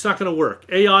it's not going to work.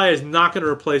 AI is not going to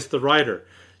replace the writer.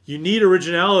 You need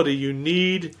originality. You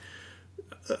need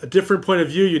a different point of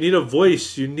view. You need a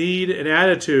voice. You need an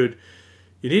attitude.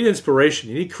 You need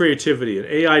inspiration. You need creativity. And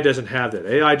AI doesn't have that.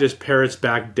 AI just parrots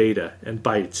back data and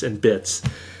bytes and bits.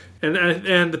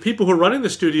 And the people who are running the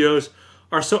studios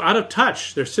are so out of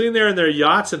touch. They're sitting there in their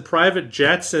yachts and private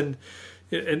jets and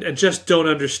just don't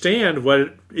understand what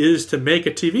it is to make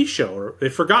a TV show, or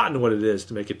they've forgotten what it is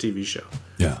to make a TV show.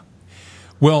 Yeah.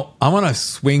 Well, I want to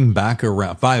swing back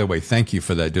around. By the way, thank you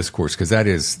for that discourse because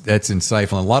that's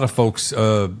insightful. And a lot of folks,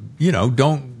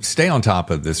 don't stay on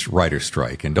top of this writer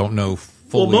strike and don't know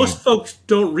fully. Well, most folks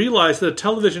don't realize that a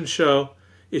television show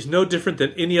is no different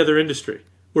than any other industry.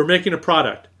 We're making a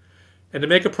product. And to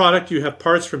make a product, you have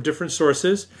parts from different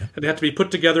sources, and they have to be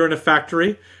put together in a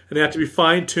factory, and they have to be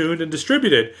fine-tuned and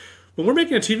distributed. When we're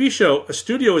making a TV show, a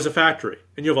studio is a factory,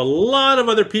 and you have a lot of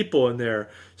other people in there,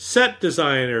 set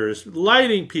designers,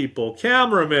 lighting people,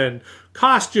 cameramen,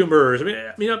 costumers.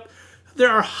 I mean, there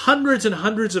are hundreds and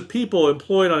hundreds of people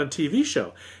employed on a TV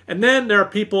show. And then there are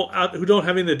people out who don't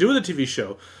have anything to do with the TV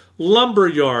show. Lumber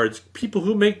yards, people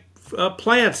who make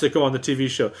plants that go on the TV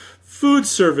show, food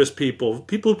service people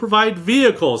who provide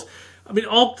vehicles. I mean,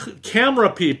 all camera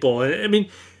people. I mean,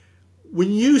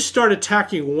 when you start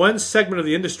attacking one segment of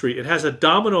the industry, it has a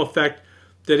domino effect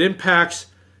that impacts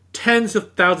tens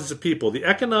of thousands of people. The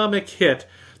economic hit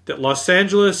that Los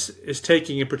Angeles is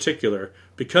taking in particular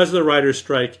because of the writer's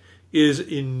strike is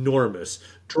enormous.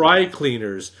 Dry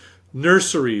cleaners,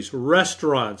 nurseries,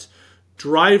 restaurants,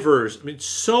 drivers. I mean,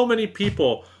 so many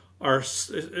people are,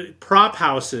 prop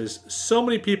houses, so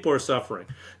many people are suffering.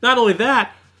 Not only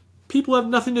that, people have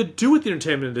nothing to do with the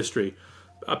entertainment industry.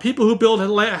 People who build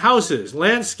houses,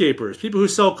 landscapers, people who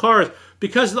sell cars,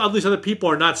 because all these other people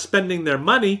are not spending their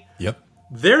money,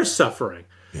 they're suffering.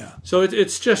 Yeah. So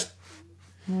it's just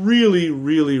really,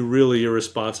 really, really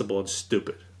irresponsible and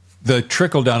stupid. The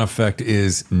trickle-down effect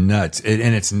is nuts,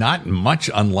 and it's not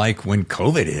much unlike when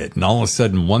COVID hit, and all of a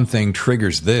sudden one thing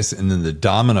triggers this, and then the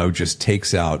domino just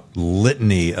takes out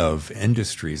litany of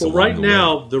industries. Well, right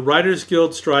now, the Writers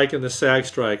Guild strike and the SAG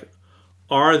strike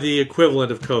are the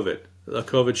equivalent of COVID, a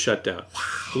COVID shutdown.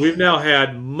 Wow. We've now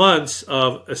had months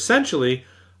of essentially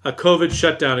a COVID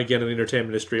shutdown again in the entertainment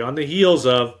industry on the heels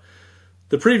of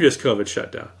the previous COVID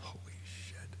shutdown. Holy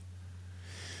shit.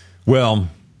 Well,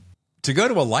 to go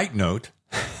to a light note,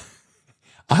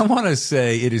 I want to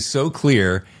say it is so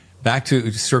clear,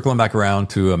 circling back around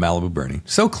to Malibu Burning,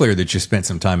 so clear that you spent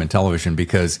some time in television,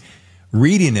 because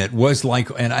reading it was like,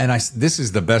 this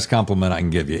is the best compliment I can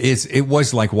give you. It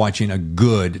was like watching a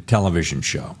good television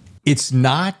show. It's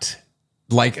not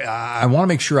like, I want to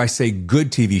make sure I say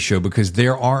good TV show, because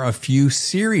there are a few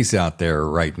series out there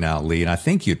right now, Lee, and I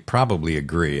think you'd probably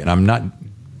agree. And I'm not,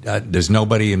 there's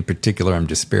nobody in particular I'm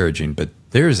disparaging, but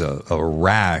there's a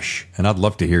rash, and I'd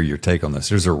love to hear your take on this.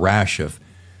 There's a rash of,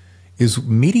 is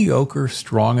mediocre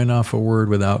strong enough a word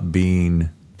without being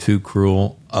too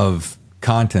cruel, of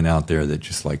content out there that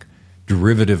just like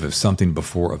derivative of something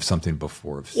before, of something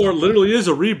before, of something. Or literally is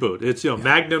a reboot. It's,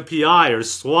 Magnum PI or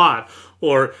SWAT,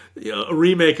 or a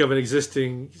remake of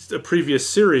a previous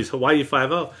series, Hawaii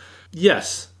Five-0.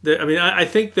 Yes. I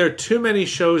think there are too many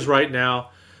shows right now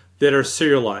that are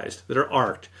serialized, that are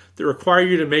arced, that require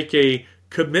you to make a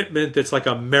commitment that's like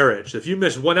a marriage. If you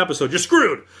miss one episode, you're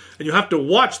screwed. And you have to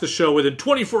watch the show within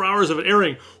 24 hours of it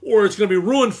airing, or it's going to be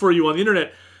ruined for you on the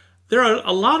internet. There are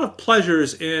a lot of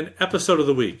pleasures in episode of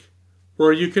the week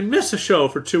where you can miss a show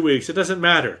for 2 weeks. It doesn't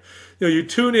matter. You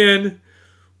tune in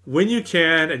when you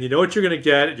can, and you know what you're going to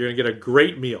get. You're going to get a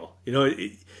great meal. You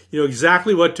know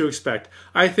exactly what to expect.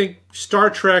 I think Star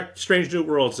Trek: Strange New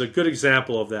Worlds is a good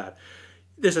example of that.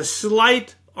 There's a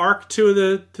slight arc to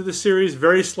the series,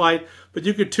 very slight, but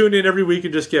you could tune in every week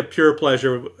and just get pure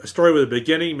pleasure. A story with a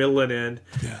beginning, middle, and end.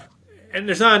 Yeah. And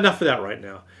there's not enough of that right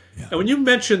now. Yeah. And when you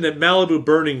mention that Malibu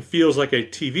Burning feels like a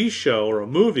TV show or a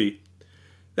movie,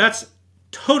 that's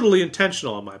totally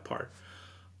intentional on my part.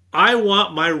 I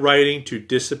want my writing to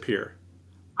disappear.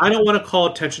 I don't want to call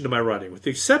attention to my writing. With the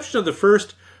exception of the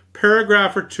first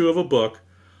paragraph or two of a book,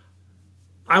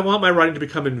 I want my writing to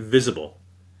become invisible.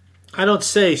 I don't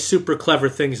say super clever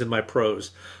things in my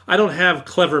prose. I don't have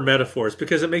clever metaphors,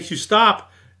 because it makes you stop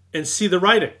and see the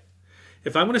writing.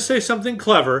 If I'm going to say something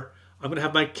clever, I'm going to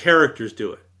have my characters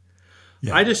do it.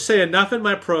 Yeah. I just say enough in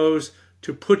my prose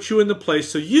to put you in the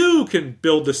place so you can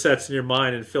build the sets in your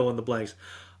mind and fill in the blanks.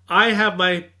 I have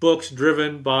my books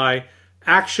driven by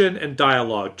action and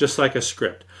dialogue, just like a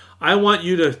script. I want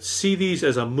you to see these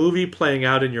as a movie playing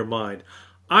out in your mind.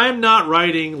 I'm not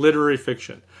writing literary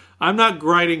fiction. I'm not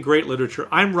writing great literature.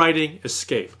 I'm writing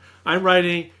escape. I'm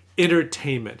writing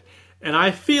entertainment. And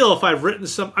I feel if I've written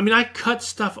I cut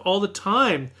stuff all the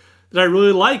time that I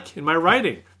really like in my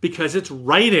writing, because it's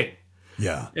writing.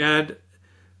 Yeah. And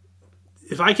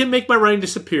if I can make my writing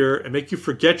disappear and make you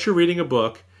forget you're reading a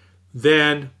book,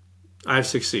 then I've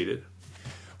succeeded.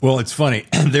 Well, it's funny.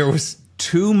 There was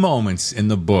 2 moments in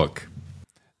the book,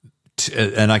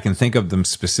 and I can think of them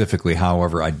specifically.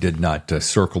 However, I did not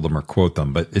circle them or quote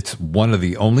them, but it's one of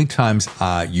the only times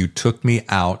you took me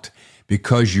out,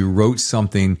 because you wrote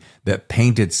something that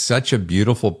painted such a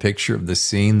beautiful picture of the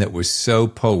scene that was so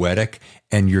poetic,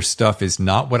 and your stuff is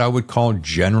not what I would call,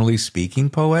 generally speaking,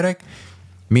 poetic,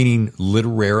 meaning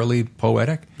literarily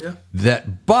poetic. Yeah.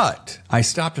 But I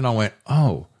stopped and I went,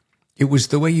 oh, it was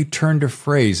the way you turned a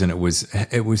phrase, and it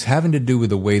was having to do with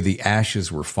the way the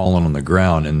ashes were falling on the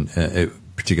ground, and a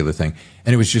particular thing.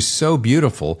 And it was just so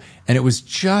beautiful, and it was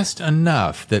just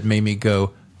enough that made me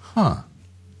go, huh.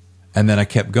 And then I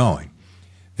kept going.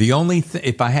 The only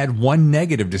if I had one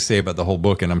negative to say about the whole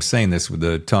book, and I'm saying this with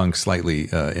the tongue slightly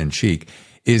in cheek,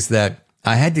 is that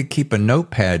I had to keep a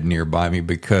notepad nearby me,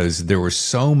 because there were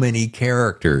so many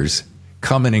characters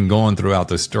coming and going throughout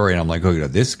the story. And I'm like, okay,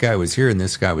 this guy was here and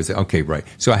this guy was there. Okay, right.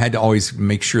 So I had to always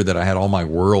make sure that I had all my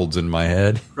worlds in my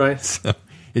head. Right. So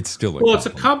it's still it's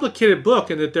a complicated book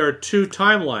in that there are 2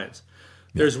 timelines.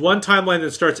 There's one timeline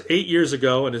that starts 8 years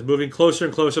ago and is moving closer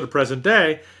and closer to present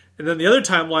day. And then the other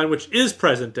timeline, which is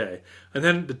present day. And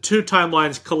then the 2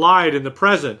 timelines collide in the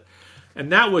present.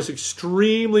 And that was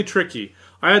extremely tricky.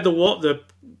 I had the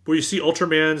where you see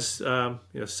Ultraman's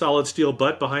solid steel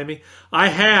butt behind me. I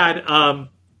had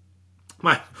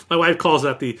my wife calls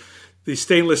that the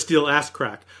stainless steel ass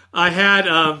crack. I had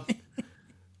a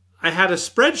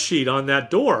spreadsheet on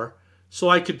that door so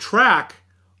I could track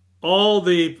all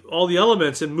the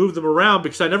elements and move them around,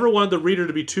 because I never wanted the reader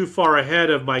to be too far ahead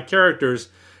of my characters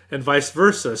and vice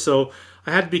versa. So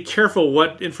I had to be careful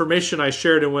what information I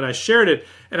shared and when I shared it.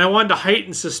 And I wanted to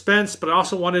heighten suspense, but I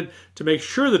also wanted to make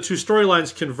sure the 2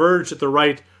 storylines converged at the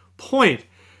right point.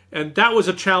 And that was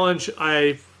a challenge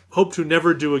I hope to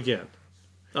never do again.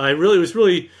 I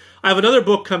have another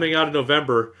book coming out in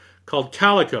November called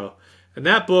Calico. And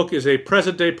that book is a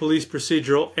present-day police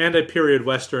procedural and a period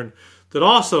western that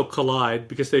also collide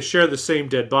because they share the same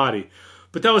dead body.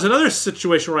 But that was another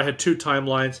situation where I had 2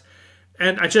 timelines.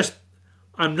 And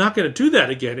I'm not going to do that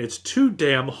again. It's too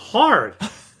damn hard.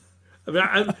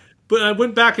 But I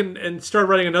went back and started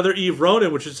writing another Eve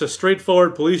Ronin, which is a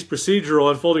straightforward police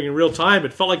procedural unfolding in real time.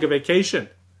 It felt like a vacation.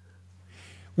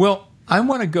 Well, I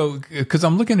want to go, because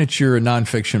I'm looking at your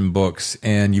nonfiction books,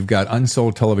 and you've got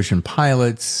Unsold Television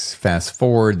Pilots, Fast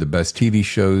Forward, the best TV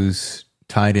shows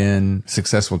tied in,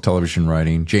 successful television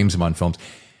writing, James Bond films.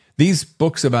 These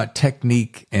books about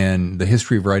technique and the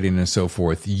history of writing and so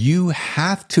forth, you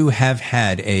have to have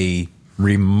had a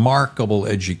remarkable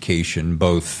education,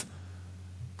 both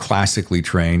classically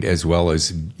trained as well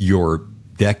as your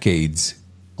decades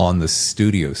on the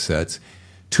studio sets,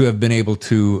 to have been able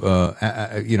to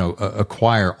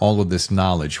acquire all of this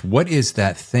knowledge. What is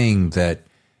that thing that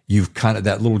you've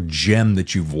that little gem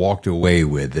that you've walked away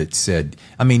with that said,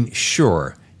 I mean,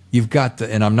 sure, you've got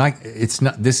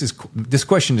this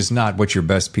question is not what's your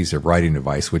best piece of writing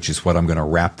advice, which is what I'm going to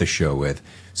wrap the show with.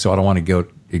 So I don't want to go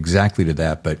exactly to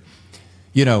that, but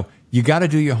you got to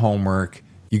do your homework.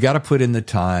 You got to put in the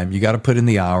time. You got to put in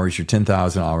the hours, your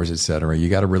 10,000 hours, et cetera. You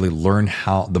got to really learn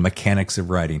the mechanics of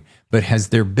writing. But has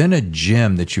there been a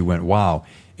gem that you went, wow,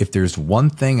 if there's one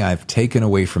thing I've taken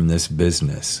away from this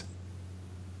business,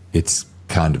 it's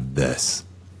kind of this?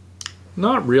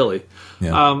 Not really.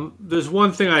 Yeah. There's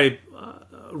one thing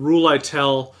rule I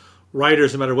tell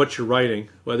writers, no matter what you're writing,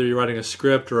 whether you're writing a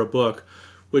script or a book,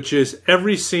 which is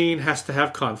every scene has to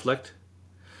have conflict.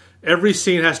 Every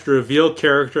scene has to reveal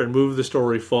character and move the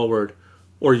story forward,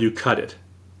 or you cut it.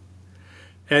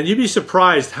 And you'd be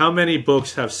surprised how many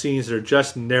books have scenes that are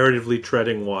just narratively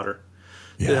treading water.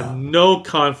 Yeah. They have no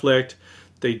conflict.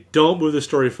 They don't move the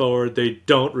story forward. They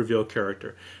don't reveal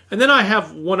character. And then I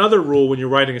have one other rule when you're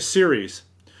writing a series,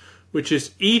 which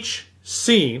is each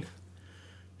scene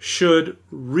should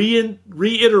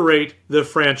reiterate the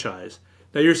franchise.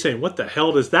 Now you're saying, what the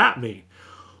hell does that mean?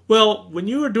 Well, when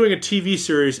you are doing a TV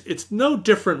series, it's no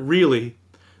different really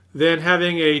than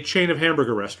having a chain of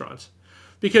hamburger restaurants.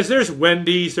 Because there's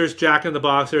Wendy's, there's Jack in the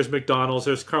Box, there's McDonald's,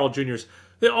 there's Carl Jr.'s.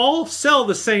 They all sell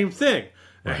the same thing,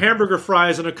 a hamburger,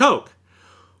 fries, and a Coke.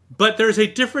 But there's a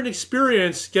different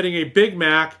experience getting a Big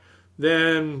Mac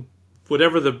than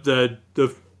whatever the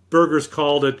burger's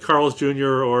called at Carl's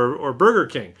Jr. or Burger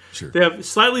King. Sure. They have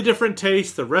slightly different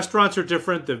tastes. The restaurants are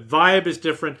different. The vibe is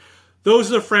different.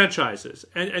 Those are the franchises.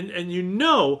 And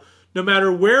no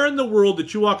matter where in the world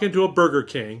that you walk into a Burger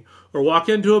King or walk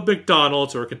into a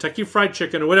McDonald's or a Kentucky Fried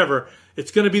Chicken or whatever, it's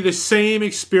going to be the same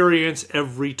experience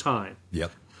every time.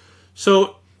 Yep.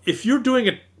 So if you're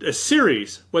doing a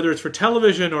series, whether it's for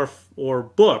television or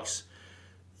books,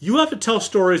 you have to tell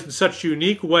stories in such a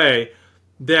unique way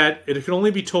that it can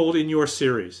only be told in your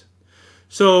series.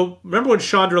 So remember when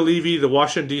Chandra Levy, the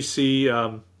Washington, D.C.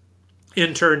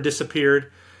 Intern,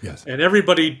 disappeared? Yes. And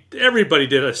everybody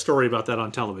did a story about that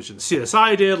on television.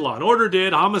 CSI did, Law and Order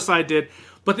did, Homicide did,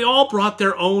 but they all brought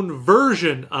their own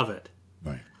version of it.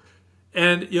 Right.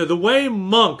 And the way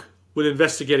Monk would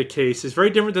investigate a case is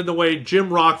very different than the way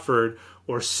Jim Rockford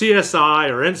or CSI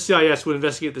or NCIS would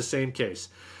investigate the same case.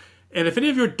 And if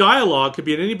any of your dialogue could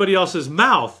be in anybody else's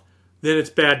mouth, then it's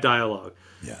bad dialogue.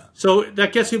 Yeah. So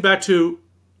that gets me back to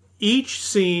each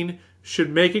scene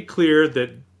should make it clear that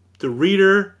the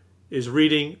reader is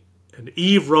reading an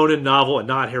Eve Ronin novel and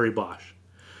not Harry Bosch.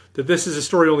 That this is a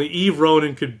story only Eve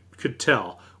Ronin could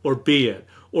tell or be in.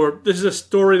 Or this is a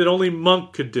story that only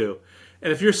Monk could do.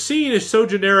 And if your scene is so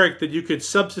generic that you could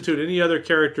substitute any other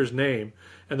character's name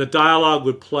and the dialogue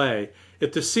would play,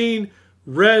 if the scene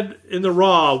read in the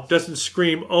raw doesn't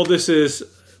scream, oh, this is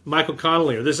Michael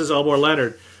Connelly or this is Elmore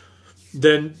Leonard,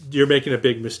 then you're making a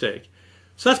big mistake.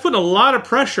 So that's putting a lot of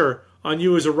pressure on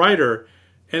you as a writer.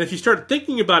 And if you start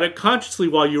thinking about it consciously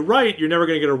while you write, you're never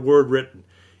going to get a word written.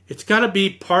 It's got to be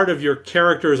part of your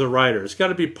character as a writer. It's got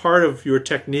to be part of your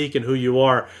technique and who you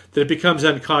are, that it becomes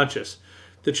unconscious.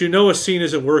 That a scene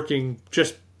isn't working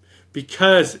just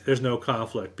because there's no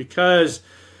conflict, because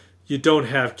you don't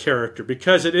have character,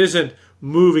 because it isn't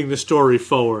moving the story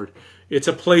forward. It's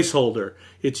a placeholder.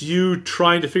 It's you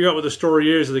trying to figure out what the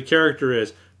story is or the character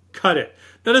is. Cut it.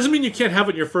 That doesn't mean you can't have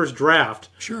it in your first draft.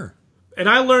 Sure. And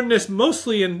I learned this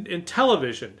mostly in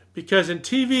television, because in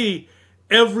TV,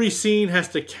 every scene has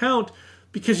to count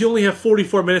because you only have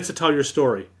 44 minutes to tell your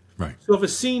story. Right. So if a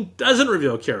scene doesn't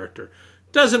reveal character,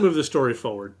 doesn't move the story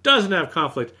forward, doesn't have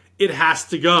conflict, it has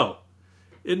to go.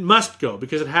 It must go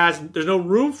because there's no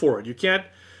room for it. You can't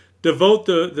devote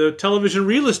the television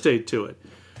real estate to it.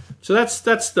 So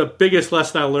that's the biggest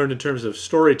lesson I learned in terms of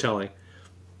storytelling.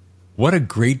 What a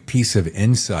great piece of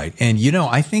insight. And,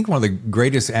 I think one of the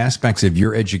greatest aspects of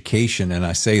your education, and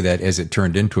I say that as it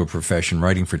turned into a profession,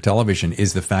 writing for television,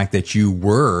 is the fact that you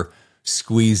were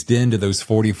squeezed into those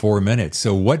 44 minutes.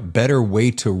 So what better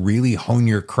way to really hone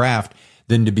your craft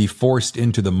than to be forced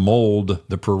into the mold,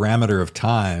 the parameter of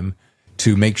time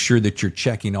to make sure that you're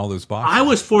checking all those boxes? I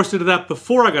was forced into that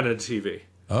before I got into TV.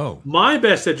 Oh. My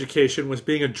best education was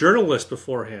being a journalist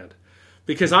beforehand,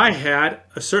 because I had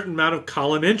a certain amount of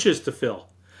column inches to fill.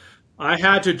 I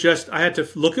had to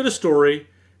look at a story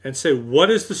and say, what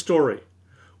is the story?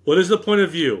 What is the point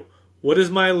of view? What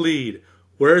is my lead?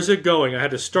 Where is it going? I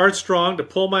had to start strong to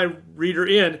pull my reader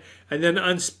in, and then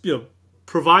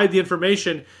provide the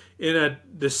information in a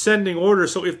descending order.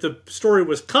 So if the story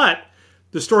was cut,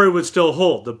 the story would still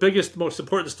hold. The biggest, most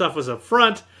important stuff was up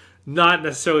front, not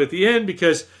necessarily at the end,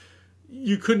 because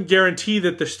you couldn't guarantee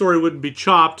that the story wouldn't be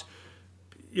chopped,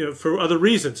 for other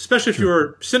reasons, especially if you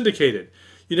were syndicated.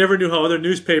 You never knew how other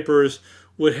newspapers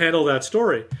would handle that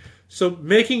story. So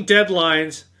making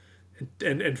deadlines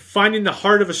and finding the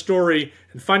heart of a story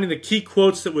and finding the key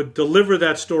quotes that would deliver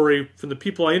that story from the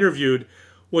people I interviewed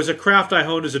was a craft I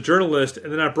honed as a journalist,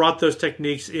 and then I brought those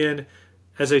techniques in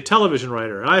as a television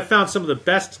writer. And I found some of the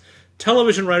best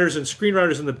television writers and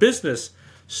screenwriters in the business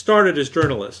started as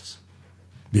journalists.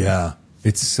 Yeah,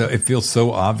 it feels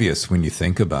so obvious when you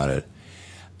think about it.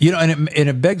 And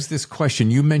it begs this question.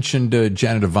 You mentioned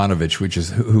Janet Ivanovich,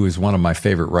 who is one of my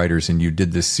favorite writers, and you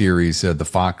did this series, the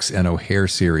Fox and O'Hare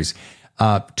series.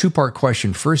 Two-part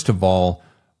question. First of all,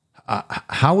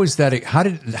 how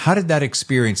did that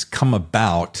experience come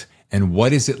about, and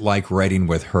what is it like writing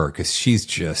with her? Because she's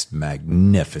just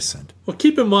magnificent. Well,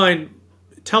 keep in mind,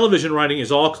 television writing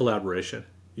is all collaboration.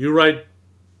 You write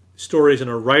stories in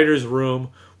a writer's room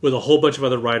with a whole bunch of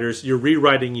other writers. You're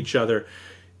rewriting each other.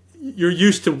 You're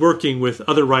used to working with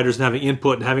other writers and having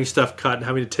input and having stuff cut and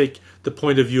having to take the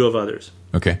point of view of others.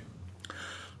 Okay.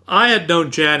 I had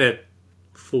known Janet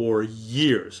for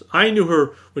years. I knew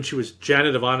her when she was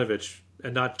Janet Ivanovich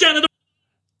and not Janet.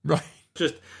 Right.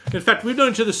 In fact, we've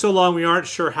known each other so long we aren't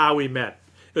sure how we met.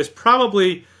 It was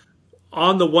probably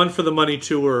on the One for the Money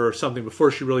tour or something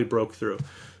before she really broke through.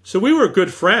 So we were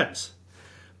good friends.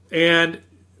 And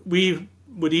we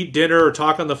would eat dinner or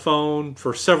talk on the phone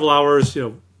for several hours,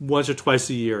 once or twice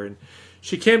a year. And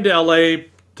she came to LA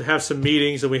to have some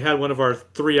meetings, and we had one of our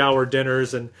 3-hour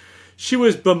dinners, and she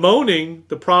was bemoaning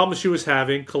the problems she was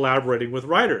having collaborating with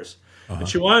writers. And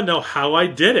she wanted to know how I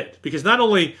did it, because not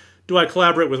only do I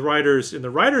collaborate with writers in the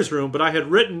writer's room, but I had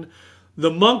written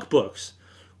the Monk books.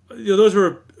 Those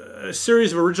were a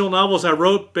series of original novels I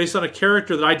wrote based on a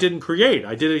character that I didn't create.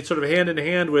 I did it sort of hand in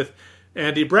hand with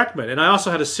Andy Breckman. And I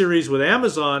also had a series with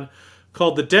Amazon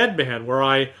called The Dead Man, where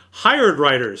I hired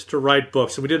writers to write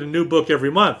books, and we did a new book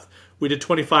every month. We did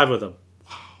 25 of them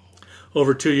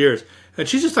over 2 years. And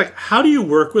she's just like, how do you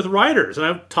work with writers? And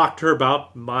I've talked to her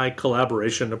about my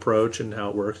collaboration approach and how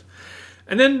it works.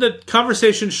 And then the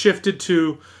conversation shifted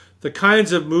to the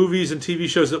kinds of movies and TV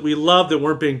shows that we love that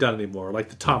weren't being done anymore, like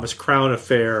the Thomas Crown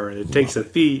Affair, and It Takes a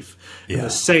Thief, and The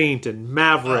Saint, and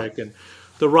Maverick, and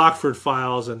The Rockford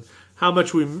Files, and how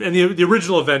much the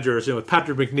original Avengers, with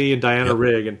Patrick McNee and Diana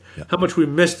Rigg, and how much we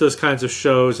missed those kinds of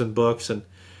shows and books. And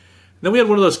then we had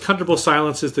one of those comfortable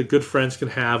silences that good friends can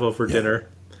have over dinner.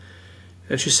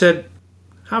 And she said,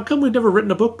 how come we've never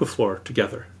written a book before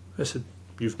together? I said,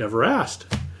 you've never asked.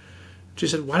 She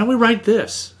said, why don't we write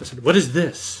this? I said, what is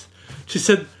this? She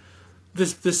said,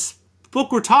 this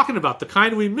book we're talking about, the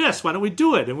kind we miss, why don't we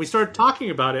do it? And we started talking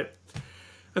about it.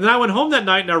 And then I went home that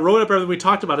night and I wrote up everything we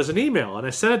talked about as an email. And I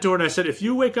sent it to her and I said, if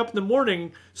you wake up in the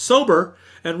morning sober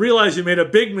and realize you made a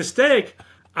big mistake,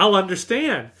 I'll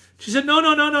understand. She said, no.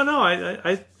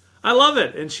 I love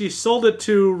it. And she sold it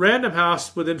to Random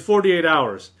House within 48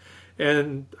 hours.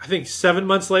 And I think 7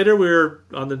 months later, we were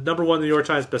on the #1 New York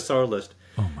Times bestseller list.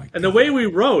 Oh my God. And the way we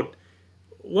wrote,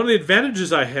 one of the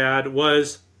advantages I had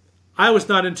was I was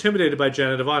not intimidated by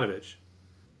Janet Ivanovich.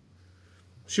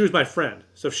 She was my friend.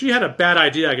 So if she had a bad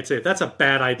idea, I could say, that's a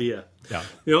bad idea.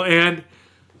 Yeah.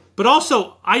 But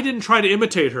also, I didn't try to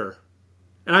imitate her.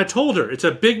 And I told her, it's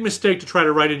a big mistake to try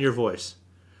to write in your voice.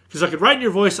 Because if I could write in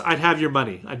your voice, I'd have your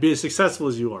money. I'd be as successful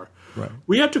as you are. Right.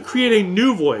 We have to create a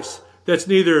new voice that's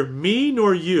neither me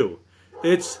nor you.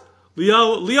 It's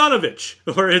Leonovich,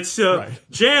 or it's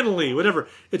Jan Lee, whatever.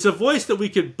 It's a voice that we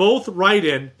could both write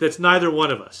in that's neither one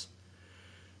of us.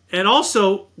 And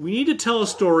also, we need to tell a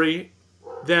story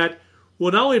that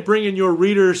will not only bring in your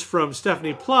readers from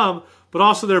Stephanie Plum, but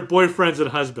also their boyfriends and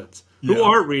husbands who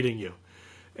aren't reading you.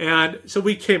 And so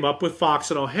we came up with Fox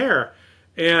and O'Hare.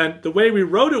 And the way we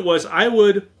wrote it was I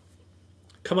would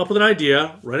come up with an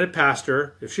idea, run it past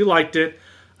her. If she liked it,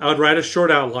 I would write a short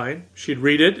outline. She'd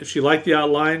read it. If she liked the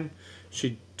outline,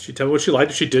 she'd tell me what she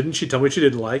liked. If she didn't, she'd tell me what she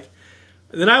didn't like.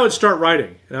 And then I would start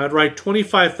writing. And I would write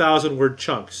 25,000 word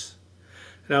chunks.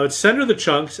 And I would send her the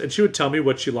chunks, and she would tell me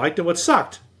what she liked and what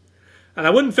sucked. And I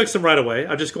wouldn't fix them right away.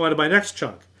 I'd just go on to my next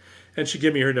chunk. And she'd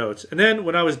give me her notes. And then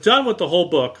when I was done with the whole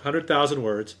book, 100,000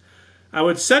 words, I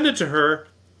would send it to her,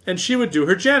 and she would do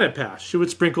her Janet pass. She would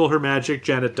sprinkle her magic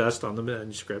Janet dust on the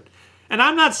manuscript. And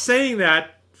I'm not saying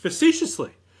that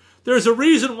facetiously. There's a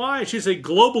reason why she's a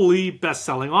globally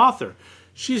best-selling author.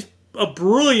 She's a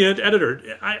brilliant editor.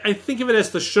 I think of it as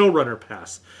the showrunner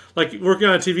pass. Like working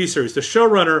on a TV series, the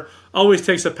showrunner always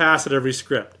takes a pass at every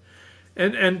script.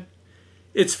 And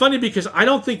it's funny because I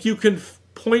don't think you can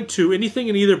point to anything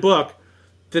in either book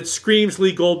that screams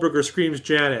Lee Goldberg or screams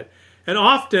Janet. And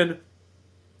often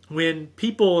when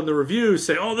people in the reviews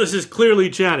say, oh, this is clearly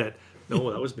Janet.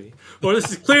 No, that was me. Or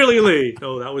this is clearly Lee.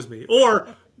 No, that was me. Or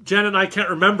Janet and I can't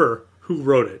remember who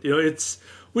wrote it.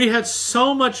 We had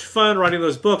so much fun writing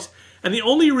those books. And the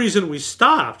only reason we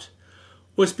stopped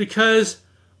was because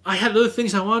I had other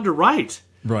things I wanted to write.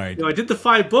 Right. I did the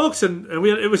 5 books, and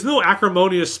it was no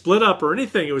acrimonious split up or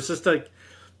anything. It was just like,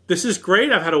 this is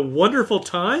great. I've had a wonderful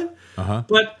time,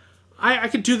 but I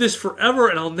could do this forever,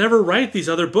 and I'll never write these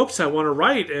other books I want to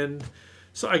write. And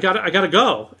so I got to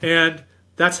go. And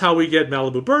that's how we get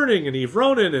Malibu Burning and Eve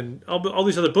Ronin and all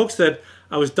these other books that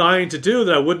I was dying to do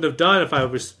that I wouldn't have done if I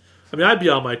was. I mean, I'd be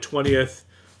on my 20th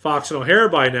Fox and O'Hare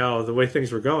by now, the way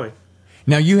things were going.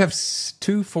 Now you have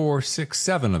 2, 4, 6,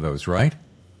 7 of those, right?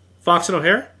 Fox and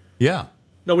O'Hare? Yeah.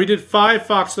 No, we did 5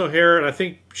 Fox and O'Hare, and I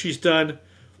think she's done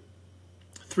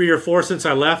 3 or 4 since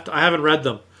I left. I haven't read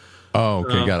them. Oh,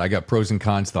 okay, got it. I got Pros and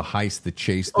Cons, The Heist, The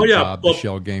Chase, The Job, The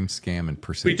Shell Game, Scam, and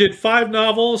Pursuit. We did 5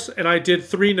 novels, and I did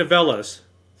 3 novellas.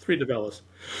 3 novellas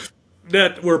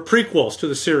that were prequels to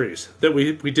the series that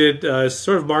we did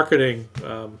sort of marketing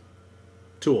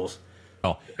tools.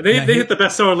 Oh, and they hit the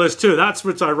bestseller list, too. That's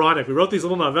what's ironic. We wrote these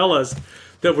little novellas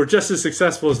that were just as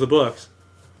successful as the books.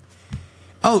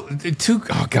 Oh,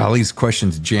 golly, these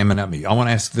questions jamming at me. I want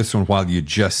to ask this one while you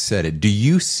just said it. Do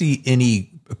you see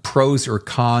any pros or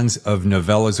cons of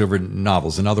novellas over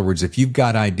novels? In other words, if you've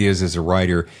got ideas as a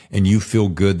writer and you feel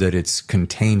good that it's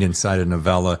contained inside a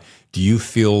novella, do you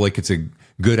feel like it's a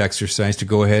good exercise to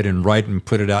go ahead and write and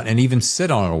put it out and even sit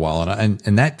on it a while?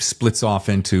 And that splits off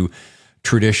into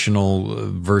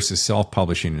traditional versus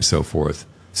self-publishing and so forth.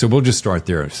 So we'll just start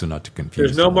there so not to confuse.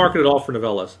 There's no market at all for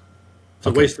novellas. It's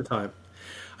a waste of time.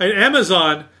 And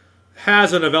Amazon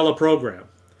has a novella program,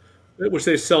 which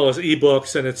they sell as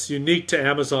ebooks, and it's unique to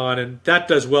Amazon, and that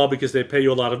does well because they pay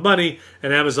you a lot of money,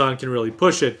 and Amazon can really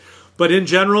push it. But in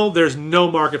general, there's no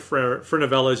market for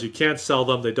novellas. You can't sell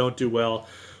them. They don't do well.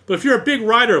 But if you're a big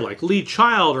writer like Lee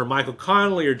Child or Michael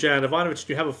Connelly or Jan Ivanovich, and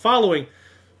you have a following,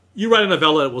 you write a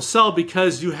novella, it will sell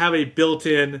because you have a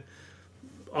built-in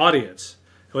audience.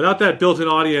 And without that built-in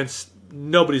audience,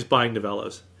 nobody's buying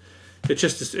novellas.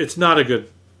 It's not a good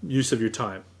use of your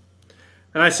time.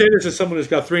 And I say this as someone who's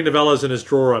got 3 novellas in his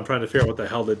drawer. I'm trying to figure out what the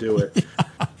hell to do with.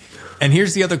 And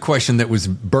here's the other question that was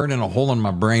burning a hole in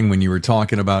my brain when you were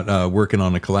talking about working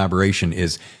on a collaboration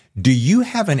is, do you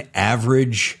have an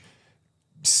average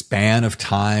span of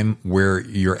time where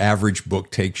your average book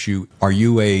takes you? Are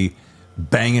you a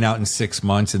bang it out in 6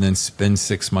 months and then spend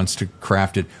 6 months to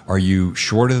craft it? Are you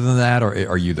shorter than that, or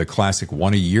are you the classic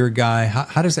 1 a year guy?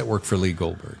 How does that work for Lee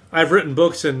Goldberg? I've written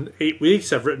books in 8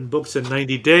 weeks. I've written books in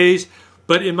 90 days.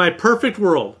 But in my perfect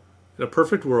world,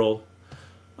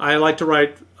 I like to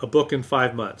write a book in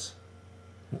 5 months.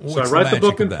 So I write the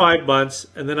book in 5 months,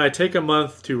 and then I take a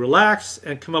month to relax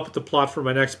and come up with the plot for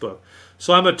my next book.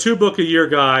 So I'm a 2-book-a-year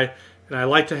guy, and I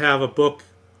like to have a book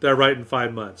that I write in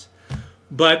 5 months.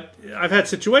 But I've had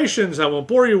situations I won't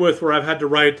bore you with where I've had to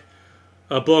write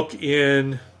a book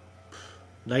in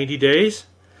 90 days,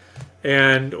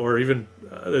 or even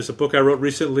there's a book I wrote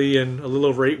recently in a little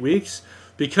over 8 weeks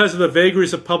because of the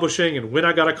vagaries of publishing and when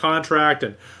I got a contract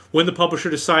and when the publisher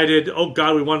decided, oh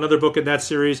God, we want another book in that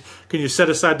series. Can you set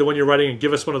aside the one you're writing and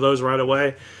give us one of those right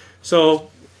away?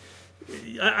 So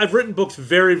I've written books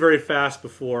very, very fast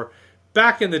before.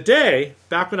 Back in the day,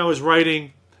 back when I was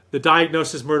writing the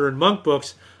Diagnosis, Murder, and Monk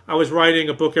books, I was writing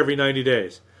a book every 90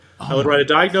 days. I would write a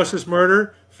Diagnosis,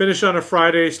 Murder, finish on a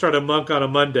Friday, start a Monk on a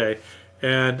Monday.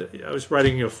 And I was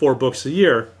writing 4 books a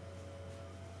year.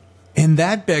 And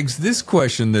that begs this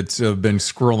question that's been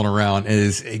scrolling around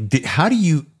is, how do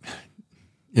you,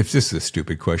 if this is a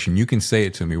stupid question, you can say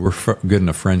it to me. We're good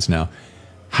enough friends now.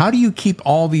 How do you keep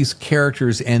all these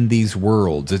characters and these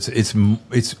worlds? It's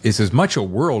as much a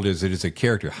world as it is a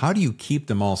character. How do you keep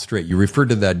them all straight? You referred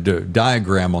to that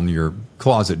diagram on your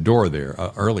closet door there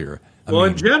earlier.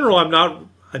 In general, I'm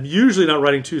usually not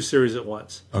writing 2 series at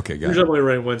once. Okay, got it. Usually I'm only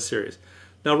writing 1 series.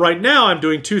 Now, right now, I'm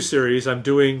doing 2 series. I'm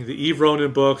doing the Eve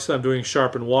Ronin books. I'm doing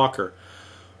Sharp and Walker.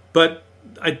 But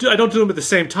I don't do them at the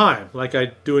same time. Like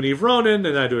I do an Eve Ronin,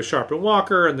 and then I do a Sharp and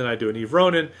Walker, and then I do an Eve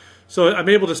Ronin. So I'm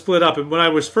able to split up. And when I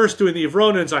was first doing the Eve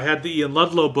Ronins, I had the Ian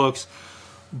Ludlow books,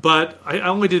 but I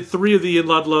only did 3 of the Ian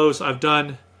Ludlows. I've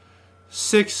done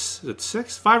 5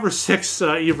 or 6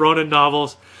 Eve Ronin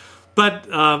novels. But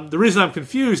the reason I'm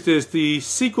confused is the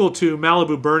sequel to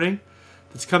Malibu Burning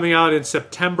that's coming out in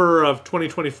September of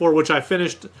 2024, which I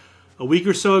finished a week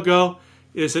or so ago,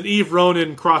 is an Eve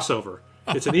Ronin crossover.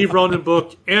 It's an Eve Ronin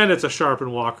book, and it's a Sharp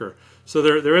and Walker. So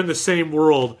they're in the same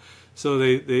world. So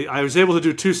I was able to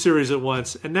do 2 series at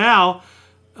once. And now,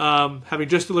 having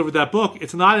just delivered that book,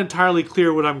 it's not entirely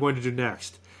clear what I'm going to do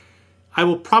next. I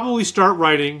will probably start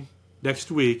writing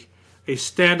next week a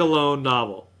standalone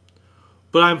novel.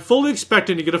 But I'm fully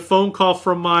expecting to get a phone call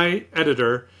from my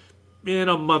editor in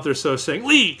a month or so saying,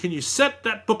 Lee, can you set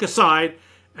that book aside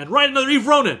and write another Eve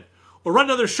Ronin or write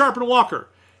another Sharp and Walker?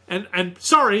 And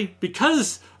sorry,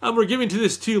 because we're giving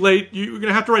this to you late, you're going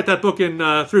to have to write that book in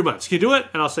 3 months. Can you do it?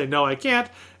 And I'll say, no, I can't,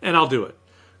 and I'll do it.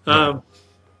 And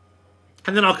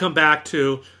then I'll come back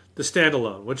to the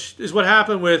standalone, which is what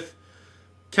happened with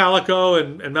Calico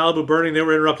and Malibu Burning. They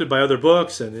were interrupted by other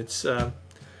books, and it's... when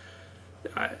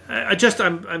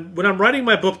I'm writing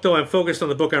my book, though, I'm focused on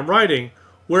the book I'm writing.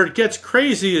 Where it gets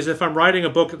crazy is if I'm writing a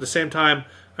book at the same time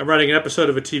I'm writing an episode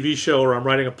of a TV show, or I'm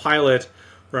writing a pilot,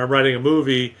 or I'm writing a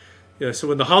movie. So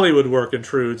when the Hollywood work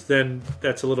intrudes, then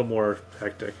that's a little more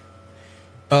hectic.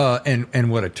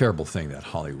 And what a terrible thing that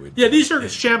Hollywood. Yeah, these are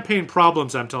champagne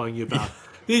problems I'm telling you about.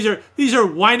 These are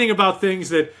whining about things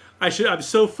that I'm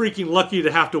so freaking lucky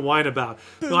to have to whine about.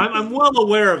 So I'm well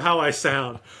aware of how I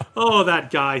sound. Oh,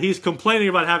 that guy. He's complaining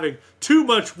about having too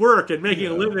much work and making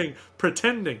a living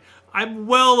pretending. I'm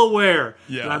well aware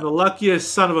that I'm the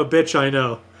luckiest son of a bitch I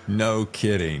know. No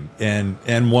kidding. And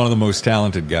one of the most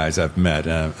talented guys I've met.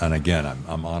 And again,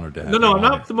 I'm honored to have No, I'm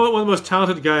not one of the most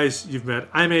talented guys you've met.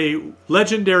 I'm a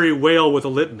legendary whale with a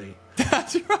litany.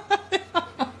 That's right.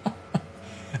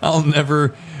 I'll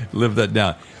never live that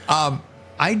down.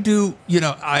 I do,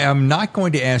 I am not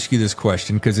going to ask you this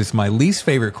question because it's my least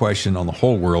favorite question on the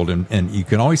whole world. And you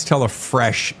can always tell a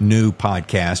fresh, new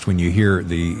podcast when you hear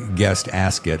the guest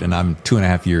ask it. And I'm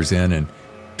 2.5 years in and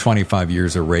 25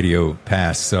 years of radio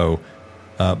past. So,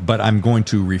 but I'm going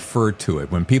to refer to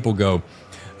it. When people go,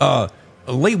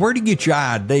 Lee, where did you get your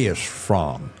ideas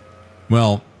from?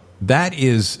 Well, that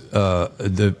is a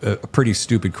pretty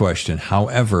stupid question.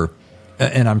 However,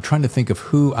 and I'm trying to think of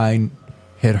who I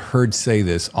had heard say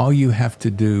this. All you have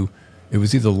to do, it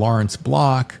was either Lawrence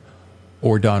Block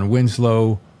or Don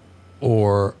Winslow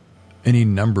or any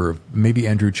number of, maybe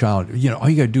Andrew Child. All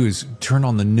you got to do is turn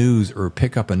on the news or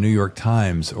pick up a New York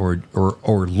Times or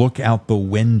look out the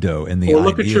window and the or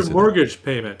look at your mortgage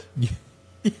payment.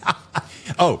 Yeah.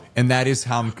 Oh, and that is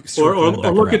how I'm or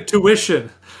look at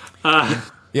tuition.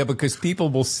 Yeah, because people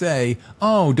will say,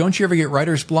 "Oh, don't you ever get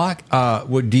writer's block?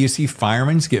 Do you see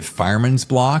firemen get fireman's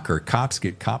block or cops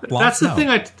get cop block?" That's the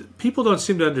thing people don't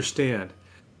seem to understand.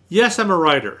 Yes, I'm a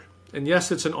writer, and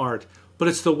yes, it's an art, but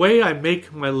it's the way I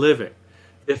make my living.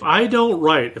 If I don't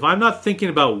write, if I'm not thinking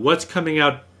about what's coming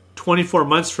out 24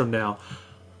 months from now,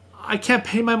 I can't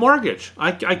pay my mortgage.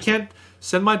 I can't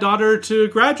send my daughter to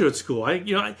graduate school.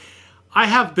 I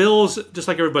have bills just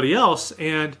like everybody else,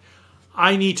 and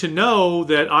I need to know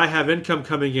that I have income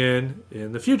coming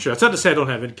in the future. That's not to say I don't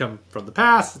have income from the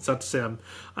past. It's not to say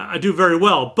I do very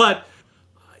well, but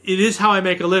it is how I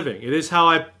make a living. It is how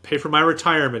I pay for my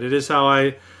retirement. It is how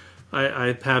I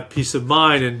have peace of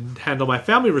mind and handle my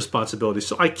family responsibilities.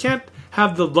 So I can't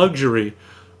have the luxury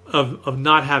of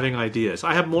not having ideas.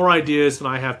 I have more ideas than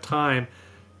I have time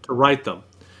to write them.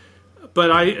 But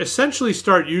I essentially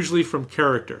start usually from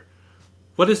character.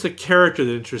 What is the character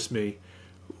that interests me?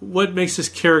 What makes this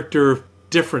character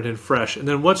different and fresh? And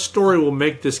then what story will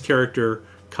make this character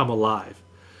come alive?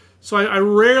 So I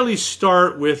rarely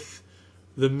start with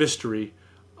the mystery.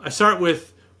 I start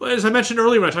with, as I mentioned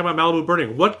earlier when I talked about Malibu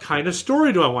Burning, what kind of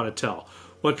story do I want to tell?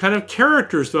 What kind of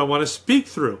characters do I want to speak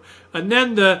through? And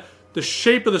then the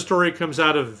shape of the story comes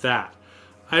out of that.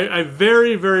 I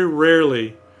very, very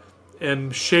rarely am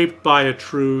shaped by a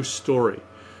true story.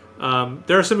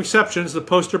 There are some exceptions. The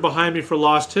poster behind me for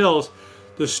Lost Hills,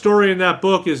 the story in that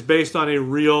book is based on a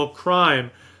real crime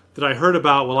that I heard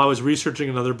about while I was researching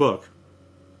another book.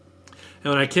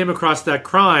 And when I came across that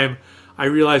crime, I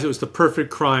realized it was the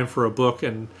perfect crime for a book,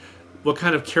 and what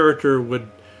kind of character would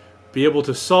be able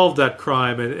to solve that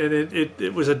crime. And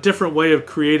it was a different way of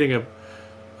creating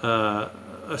a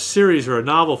series or a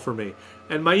novel for me.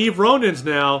 And my Eve Ronins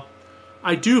now,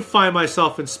 I do find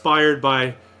myself inspired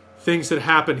by things that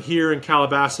happen here in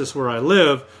Calabasas where I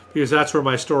live, because that's where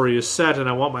my story is set, and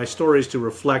I want my stories to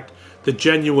reflect the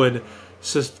genuine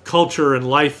culture and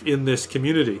life in this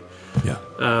community. Yeah.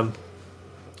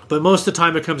 But most of the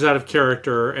time it comes out of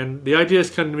character, and the ideas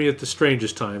come to me at the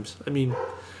strangest times. I mean,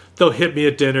 they'll hit me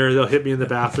at dinner, they'll hit me in the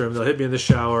bathroom, they'll hit me in the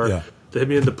shower, they'll hit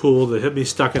me in the pool, they'll hit me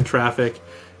stuck in traffic,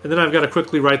 and then I've got to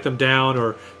quickly write them down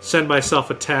or send myself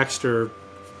a text or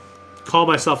call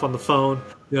myself on the phone.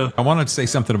 Yeah. I wanted to say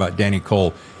something about Danny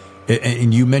Cole,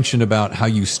 and you mentioned about how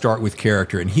you start with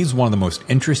character, and he's one of the most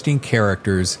interesting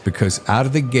characters because out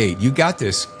of the gate, you got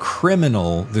this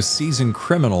criminal, the seasoned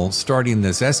criminal starting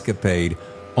this escapade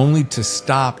only to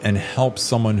stop and help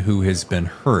someone who has been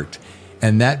hurt.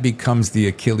 And that becomes the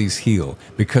Achilles heel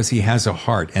because he has a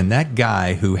heart. And that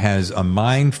guy who has a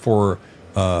mind for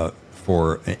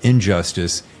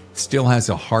injustice still has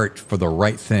a heart for the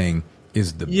right thing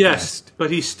is the best. Yes,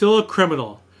 but he's still a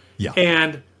criminal. Yeah.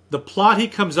 And the plot he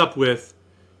comes up with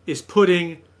is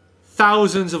putting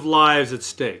thousands of lives at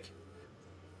stake.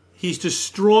 He's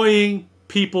destroying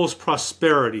people's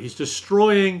prosperity.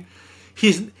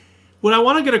 What I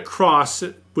want to get across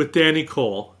with Danny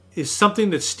Cole is something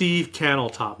that Steve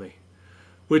Cannell taught me,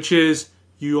 which is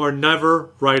you are never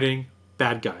writing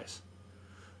bad guys.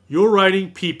 You're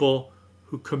writing people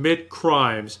who commit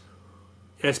crimes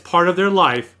as part of their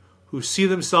life, who see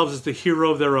themselves as the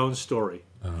hero of their own story.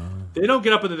 They don't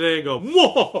get up in the day and go,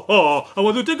 whoa, I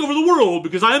want to take over the world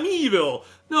because I am evil.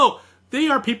 No, they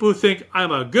are people who think,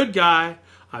 I'm a good guy,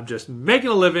 I'm just making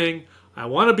a living, I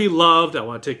want to be loved, I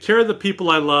want to take care of the people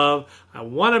I love, I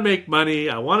want to make money,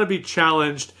 I want to be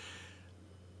challenged.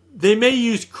 They may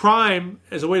use crime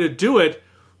as a way to do it,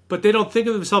 but they don't think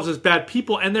of themselves as bad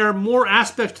people, and there are more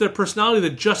aspects to their personality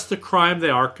than just the crime they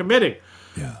are committing.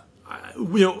 Yeah.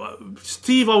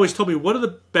 Steve always told me, what are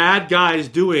the bad guys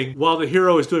doing while the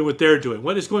hero is doing what they're doing?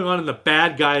 What is going on in the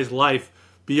bad guy's life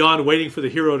beyond waiting for the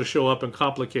hero to show up and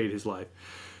complicate his life?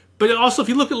 But also, if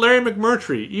you look at Larry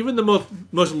McMurtry, even the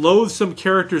most loathsome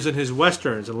characters in his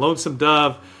westerns, and Lonesome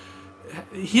Dove,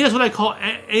 he has what I call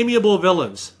amiable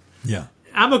villains. Yeah.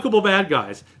 Amicable bad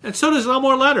guys. And so does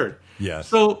Elmore Leonard. Yes.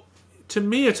 So, to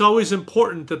me, it's always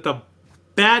important that the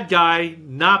bad guy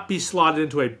not be slotted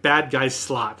into a bad guy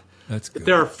slot. That's good.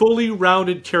 There are fully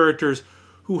rounded characters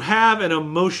who have an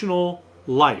emotional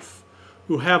life,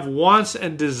 who have wants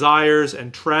and desires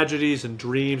and tragedies and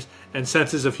dreams and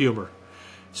senses of humor.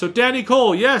 So Danny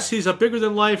Cole, yes, he's a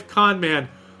bigger-than-life con man,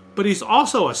 but he's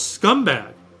also a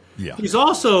scumbag. Yeah. He's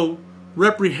also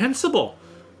reprehensible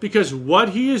because what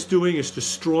he is doing is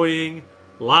destroying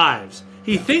lives.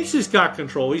 He thinks he's got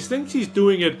control. He thinks he's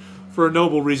doing it for a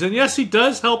noble reason. Yes, he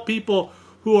does help people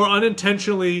who are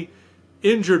unintentionally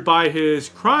injured by his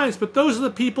crimes, but those are the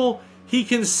people he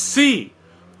can see.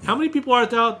 How many people are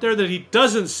out there that he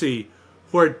doesn't see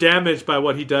who are damaged by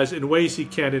what he does in ways he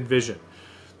can't envision?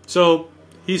 So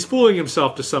he's fooling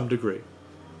himself to some degree.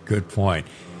 Good point.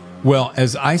 Well,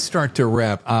 as I start to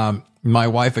wrap, my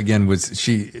wife again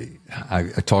I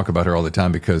talk about her all the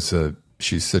time because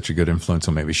she's such a good influence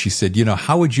on me. She said,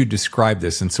 how would you describe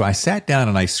this? And so I sat down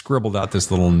and I scribbled out this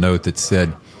little note that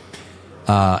said,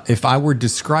 if I were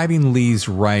describing Lee's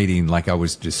writing like I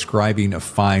was describing a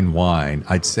fine wine,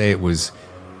 I'd say it was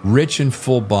rich and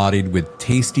full-bodied with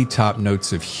tasty top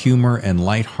notes of humor and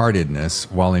lightheartedness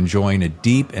while enjoying a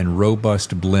deep and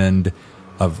robust blend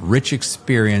of rich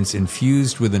experience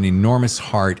infused with an enormous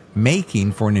heart,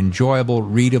 making for an enjoyable,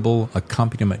 readable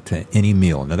accompaniment to any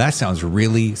meal. Now, that sounds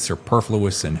really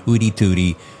superfluous and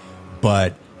hooty-tooty,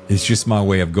 but it's just my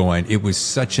way of going. It was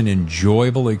such an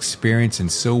enjoyable experience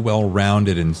and so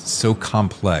well-rounded and so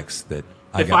complex that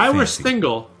if I were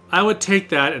single, I would take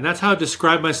that, and that's how I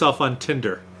describe myself on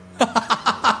Tinder.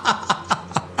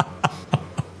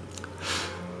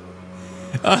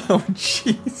 Oh,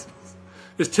 jeez.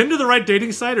 Is Tinder the right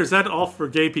dating site, or is that all for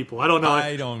gay people? I don't know.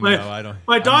 I don't know.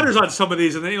 My daughter's on some of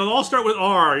these, and they all start with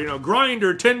R.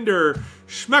 Grindr, Tinder,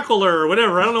 Schmeckler,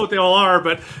 whatever. I don't know what they all are,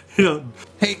 but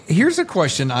Hey, here's a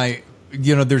question.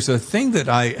 There's a thing that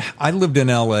I lived in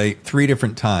L.A. 3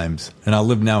 different times, and I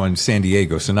live now in San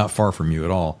Diego, so not far from you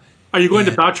at all. Are you going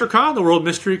to BoucherCon, the World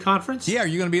Mystery Conference? Yeah, are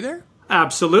you going to be there?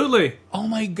 Absolutely. Oh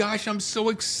my gosh, I'm so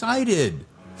excited.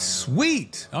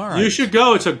 Sweet. All right. You should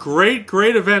go. It's a great,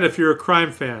 great event if you're a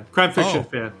crime fiction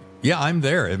fan. Yeah, I'm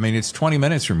there. I mean, it's 20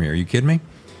 minutes from here. Are you kidding me?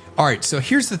 All right, so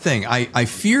here's the thing. I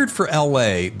feared for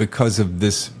L.A. because of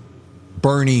this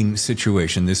burning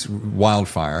situation, this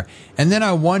wildfire. And then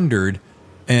I wondered,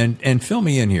 and fill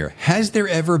me in here, has there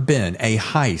ever been a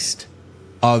heist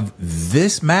of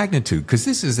this magnitude? Because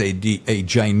this is a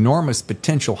ginormous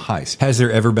potential heist. Has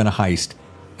there ever been a heist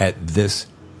at this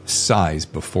size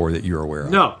before that you're aware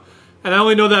of? No. And I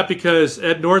only know that because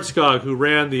Ed Nordskog, who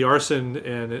ran the arson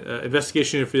and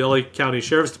investigation unit for the LA County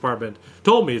Sheriff's Department,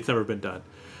 told me it's never been done.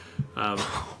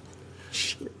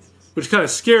 Which is kind of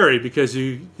scary because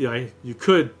you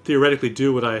could theoretically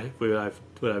do what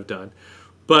I've done,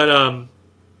 but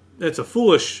it's a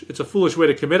foolish way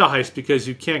to commit a heist because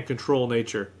you can't control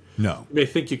nature. No, you may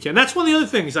think you can. That's one of the other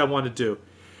things I want to do.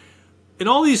 In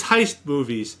all these heist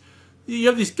movies, you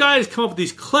have these guys come up with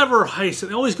these clever heists,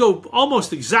 and they always go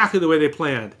almost exactly the way they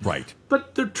planned. Right.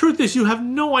 But the truth is, you have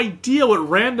no idea what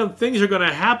random things are going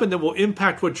to happen that will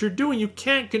impact what you're doing. You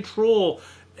can't control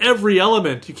every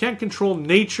element. You can't control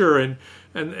nature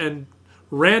and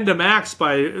random acts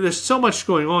there's so much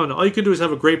going on. All you can do is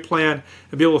have a great plan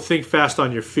and be able to think fast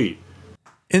on your feet.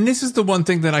 And this is the one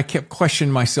thing that I kept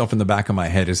questioning myself in the back of my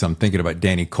head as I'm thinking about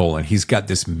Danny Colen. He's got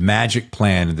this magic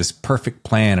plan and this perfect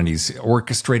plan, and he's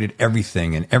orchestrated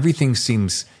everything, and everything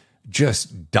seems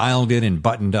just dialed in and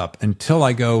buttoned up until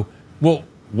I go, well,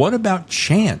 what about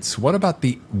chance? What about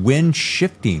the wind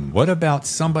shifting? What about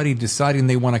somebody deciding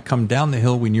they want to come down the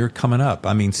hill when you're coming up?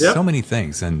 I mean, so many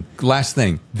things. And last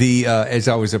thing, as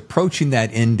I was approaching that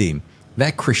ending,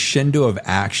 that crescendo of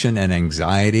action and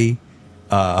anxiety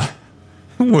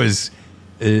was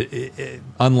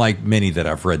unlike many that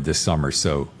I've read this summer.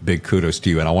 So big kudos to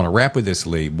you. And I want to wrap with this,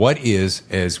 Lee. What is,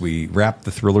 as we wrap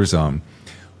the Thriller Zone,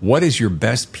 what is your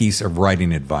best piece of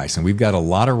writing advice? And we've got a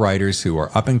lot of writers who are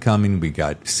up and coming. We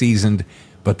got seasoned,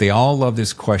 but they all love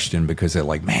this question because they're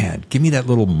like, man, give me that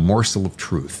little morsel of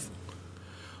truth.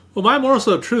 Well, my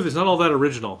morsel of truth is not all that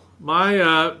original.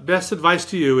 My best advice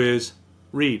to you is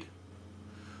read.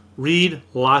 Read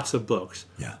lots of books.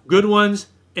 Yeah. Good ones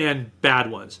and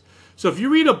bad ones. So if you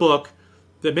read a book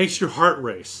that makes your heart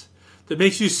race, that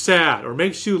makes you sad or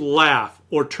makes you laugh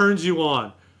or turns you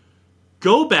on,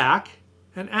 go back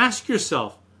and ask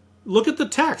yourself, look at the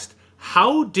text.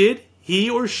 How did he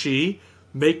or she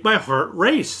make my heart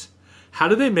race? How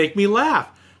did they make me laugh?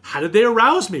 How did they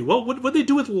arouse me? What did they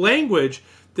do with language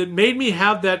that made me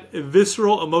have that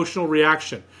visceral emotional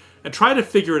reaction? And try to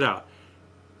figure it out.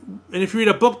 And if you read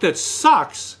a book that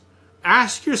sucks,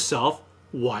 ask yourself,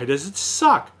 why does it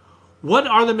suck? What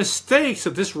are the mistakes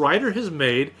that this writer has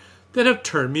made that have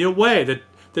turned me away,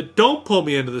 that don't pull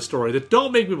me into the story, that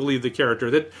don't make me believe the character,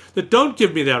 that don't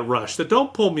give me that rush, that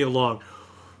don't pull me along?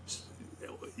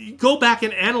 Go back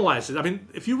and analyze it. I mean,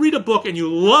 if you read a book and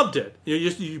you loved it,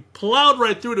 you plowed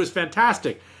right through it, it was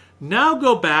fantastic. Now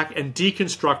go back and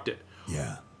deconstruct it.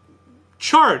 Yeah.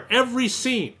 Chart every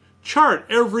scene. Chart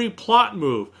every plot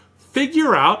move.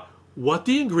 Figure out what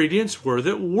the ingredients were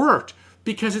that worked,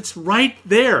 because it's right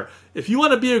there. If you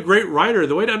want to be a great writer,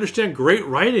 the way to understand great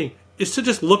writing is to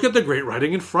just look at the great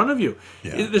writing in front of you.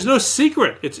 Yeah. There's no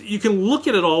secret. You can look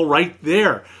at it all right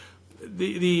there.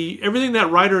 The everything that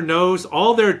writer knows,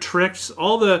 all their tricks,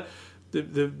 all the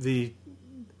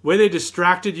way they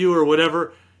distracted you or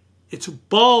whatever, it's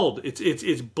bold.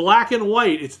 It's black and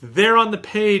white. It's there on the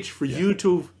page for you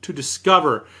to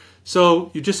discover.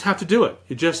 So you just have to do it.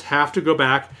 You just have to go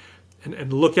back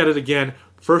and look at it again.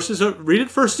 Read it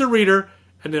first as a reader,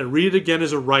 and then read it again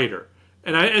as a writer.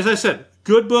 And as I said,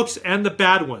 good books and the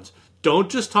bad ones. Don't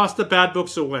just toss the bad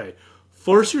books away.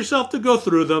 Force yourself to go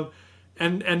through them,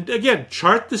 and again,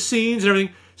 chart the scenes and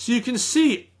everything so you can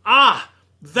see,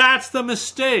 that's the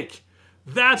mistake.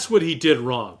 That's what he did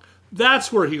wrong.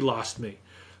 That's where he lost me.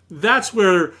 That's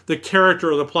where the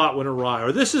character or the plot went awry.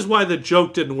 Or this is why the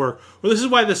joke didn't work. Or this is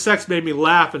why the sex made me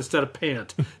laugh instead of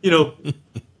pant.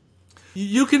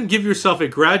 You can give yourself a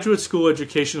graduate school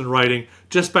education in writing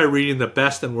just by reading the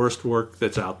best and worst work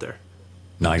that's out there.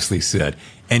 Nicely said.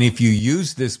 And if you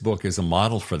use this book as a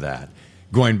model for that,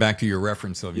 going back to your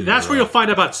reference of that's where you'll find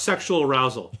out about sexual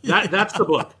arousal. That's the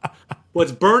book.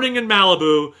 What's burning in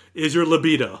Malibu is your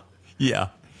libido. Yeah.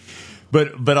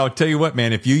 But I'll tell you what,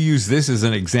 man, if you use this as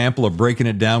an example of breaking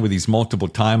it down with these multiple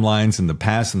timelines and the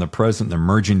past and the present, they're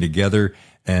merging together,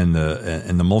 and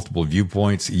the multiple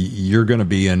viewpoints, you're going to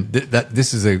be in that.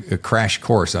 This is a crash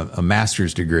course, a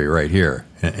master's degree right here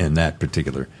in that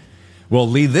particular. Well,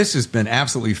 Lee, this has been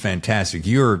absolutely fantastic.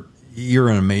 You're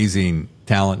an amazing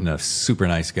talent and a super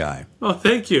nice guy. Oh,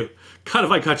 thank you. God,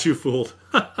 if I got you fooled.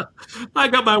 I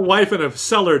got my wife in a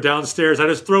cellar downstairs. I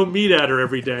just throw meat at her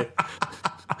every day.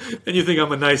 And you think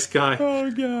I'm a nice guy. Oh,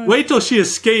 God. Wait till she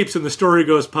escapes and the story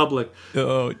goes public.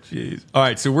 Oh, jeez. All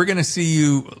right, so we're going to see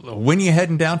you. When are you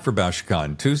heading down for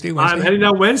BauschCon? Tuesday, Wednesday? I'm heading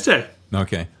down Wednesday.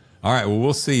 Okay. All right, well,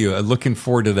 we'll see you. Looking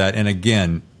forward to that. And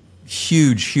again,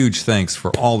 huge thanks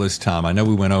for all this time. I know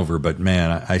we went over, but,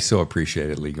 man, I so appreciate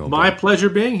it, Lee Goldberg. My pleasure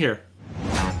being here.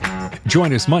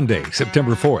 Join us Monday,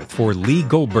 September 4th for Lee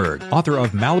Goldberg, author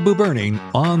of Malibu Burning,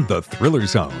 on The Thriller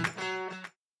Zone.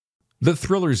 The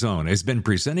Thriller Zone has been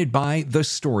presented by The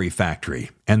Story Factory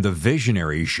and the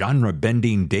visionary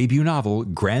genre-bending debut novel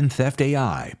Grand Theft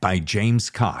AI by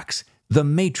James Cox. The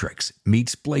Matrix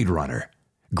meets Blade Runner.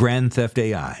 Grand Theft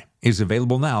AI is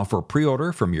available now for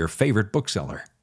pre-order from your favorite bookseller.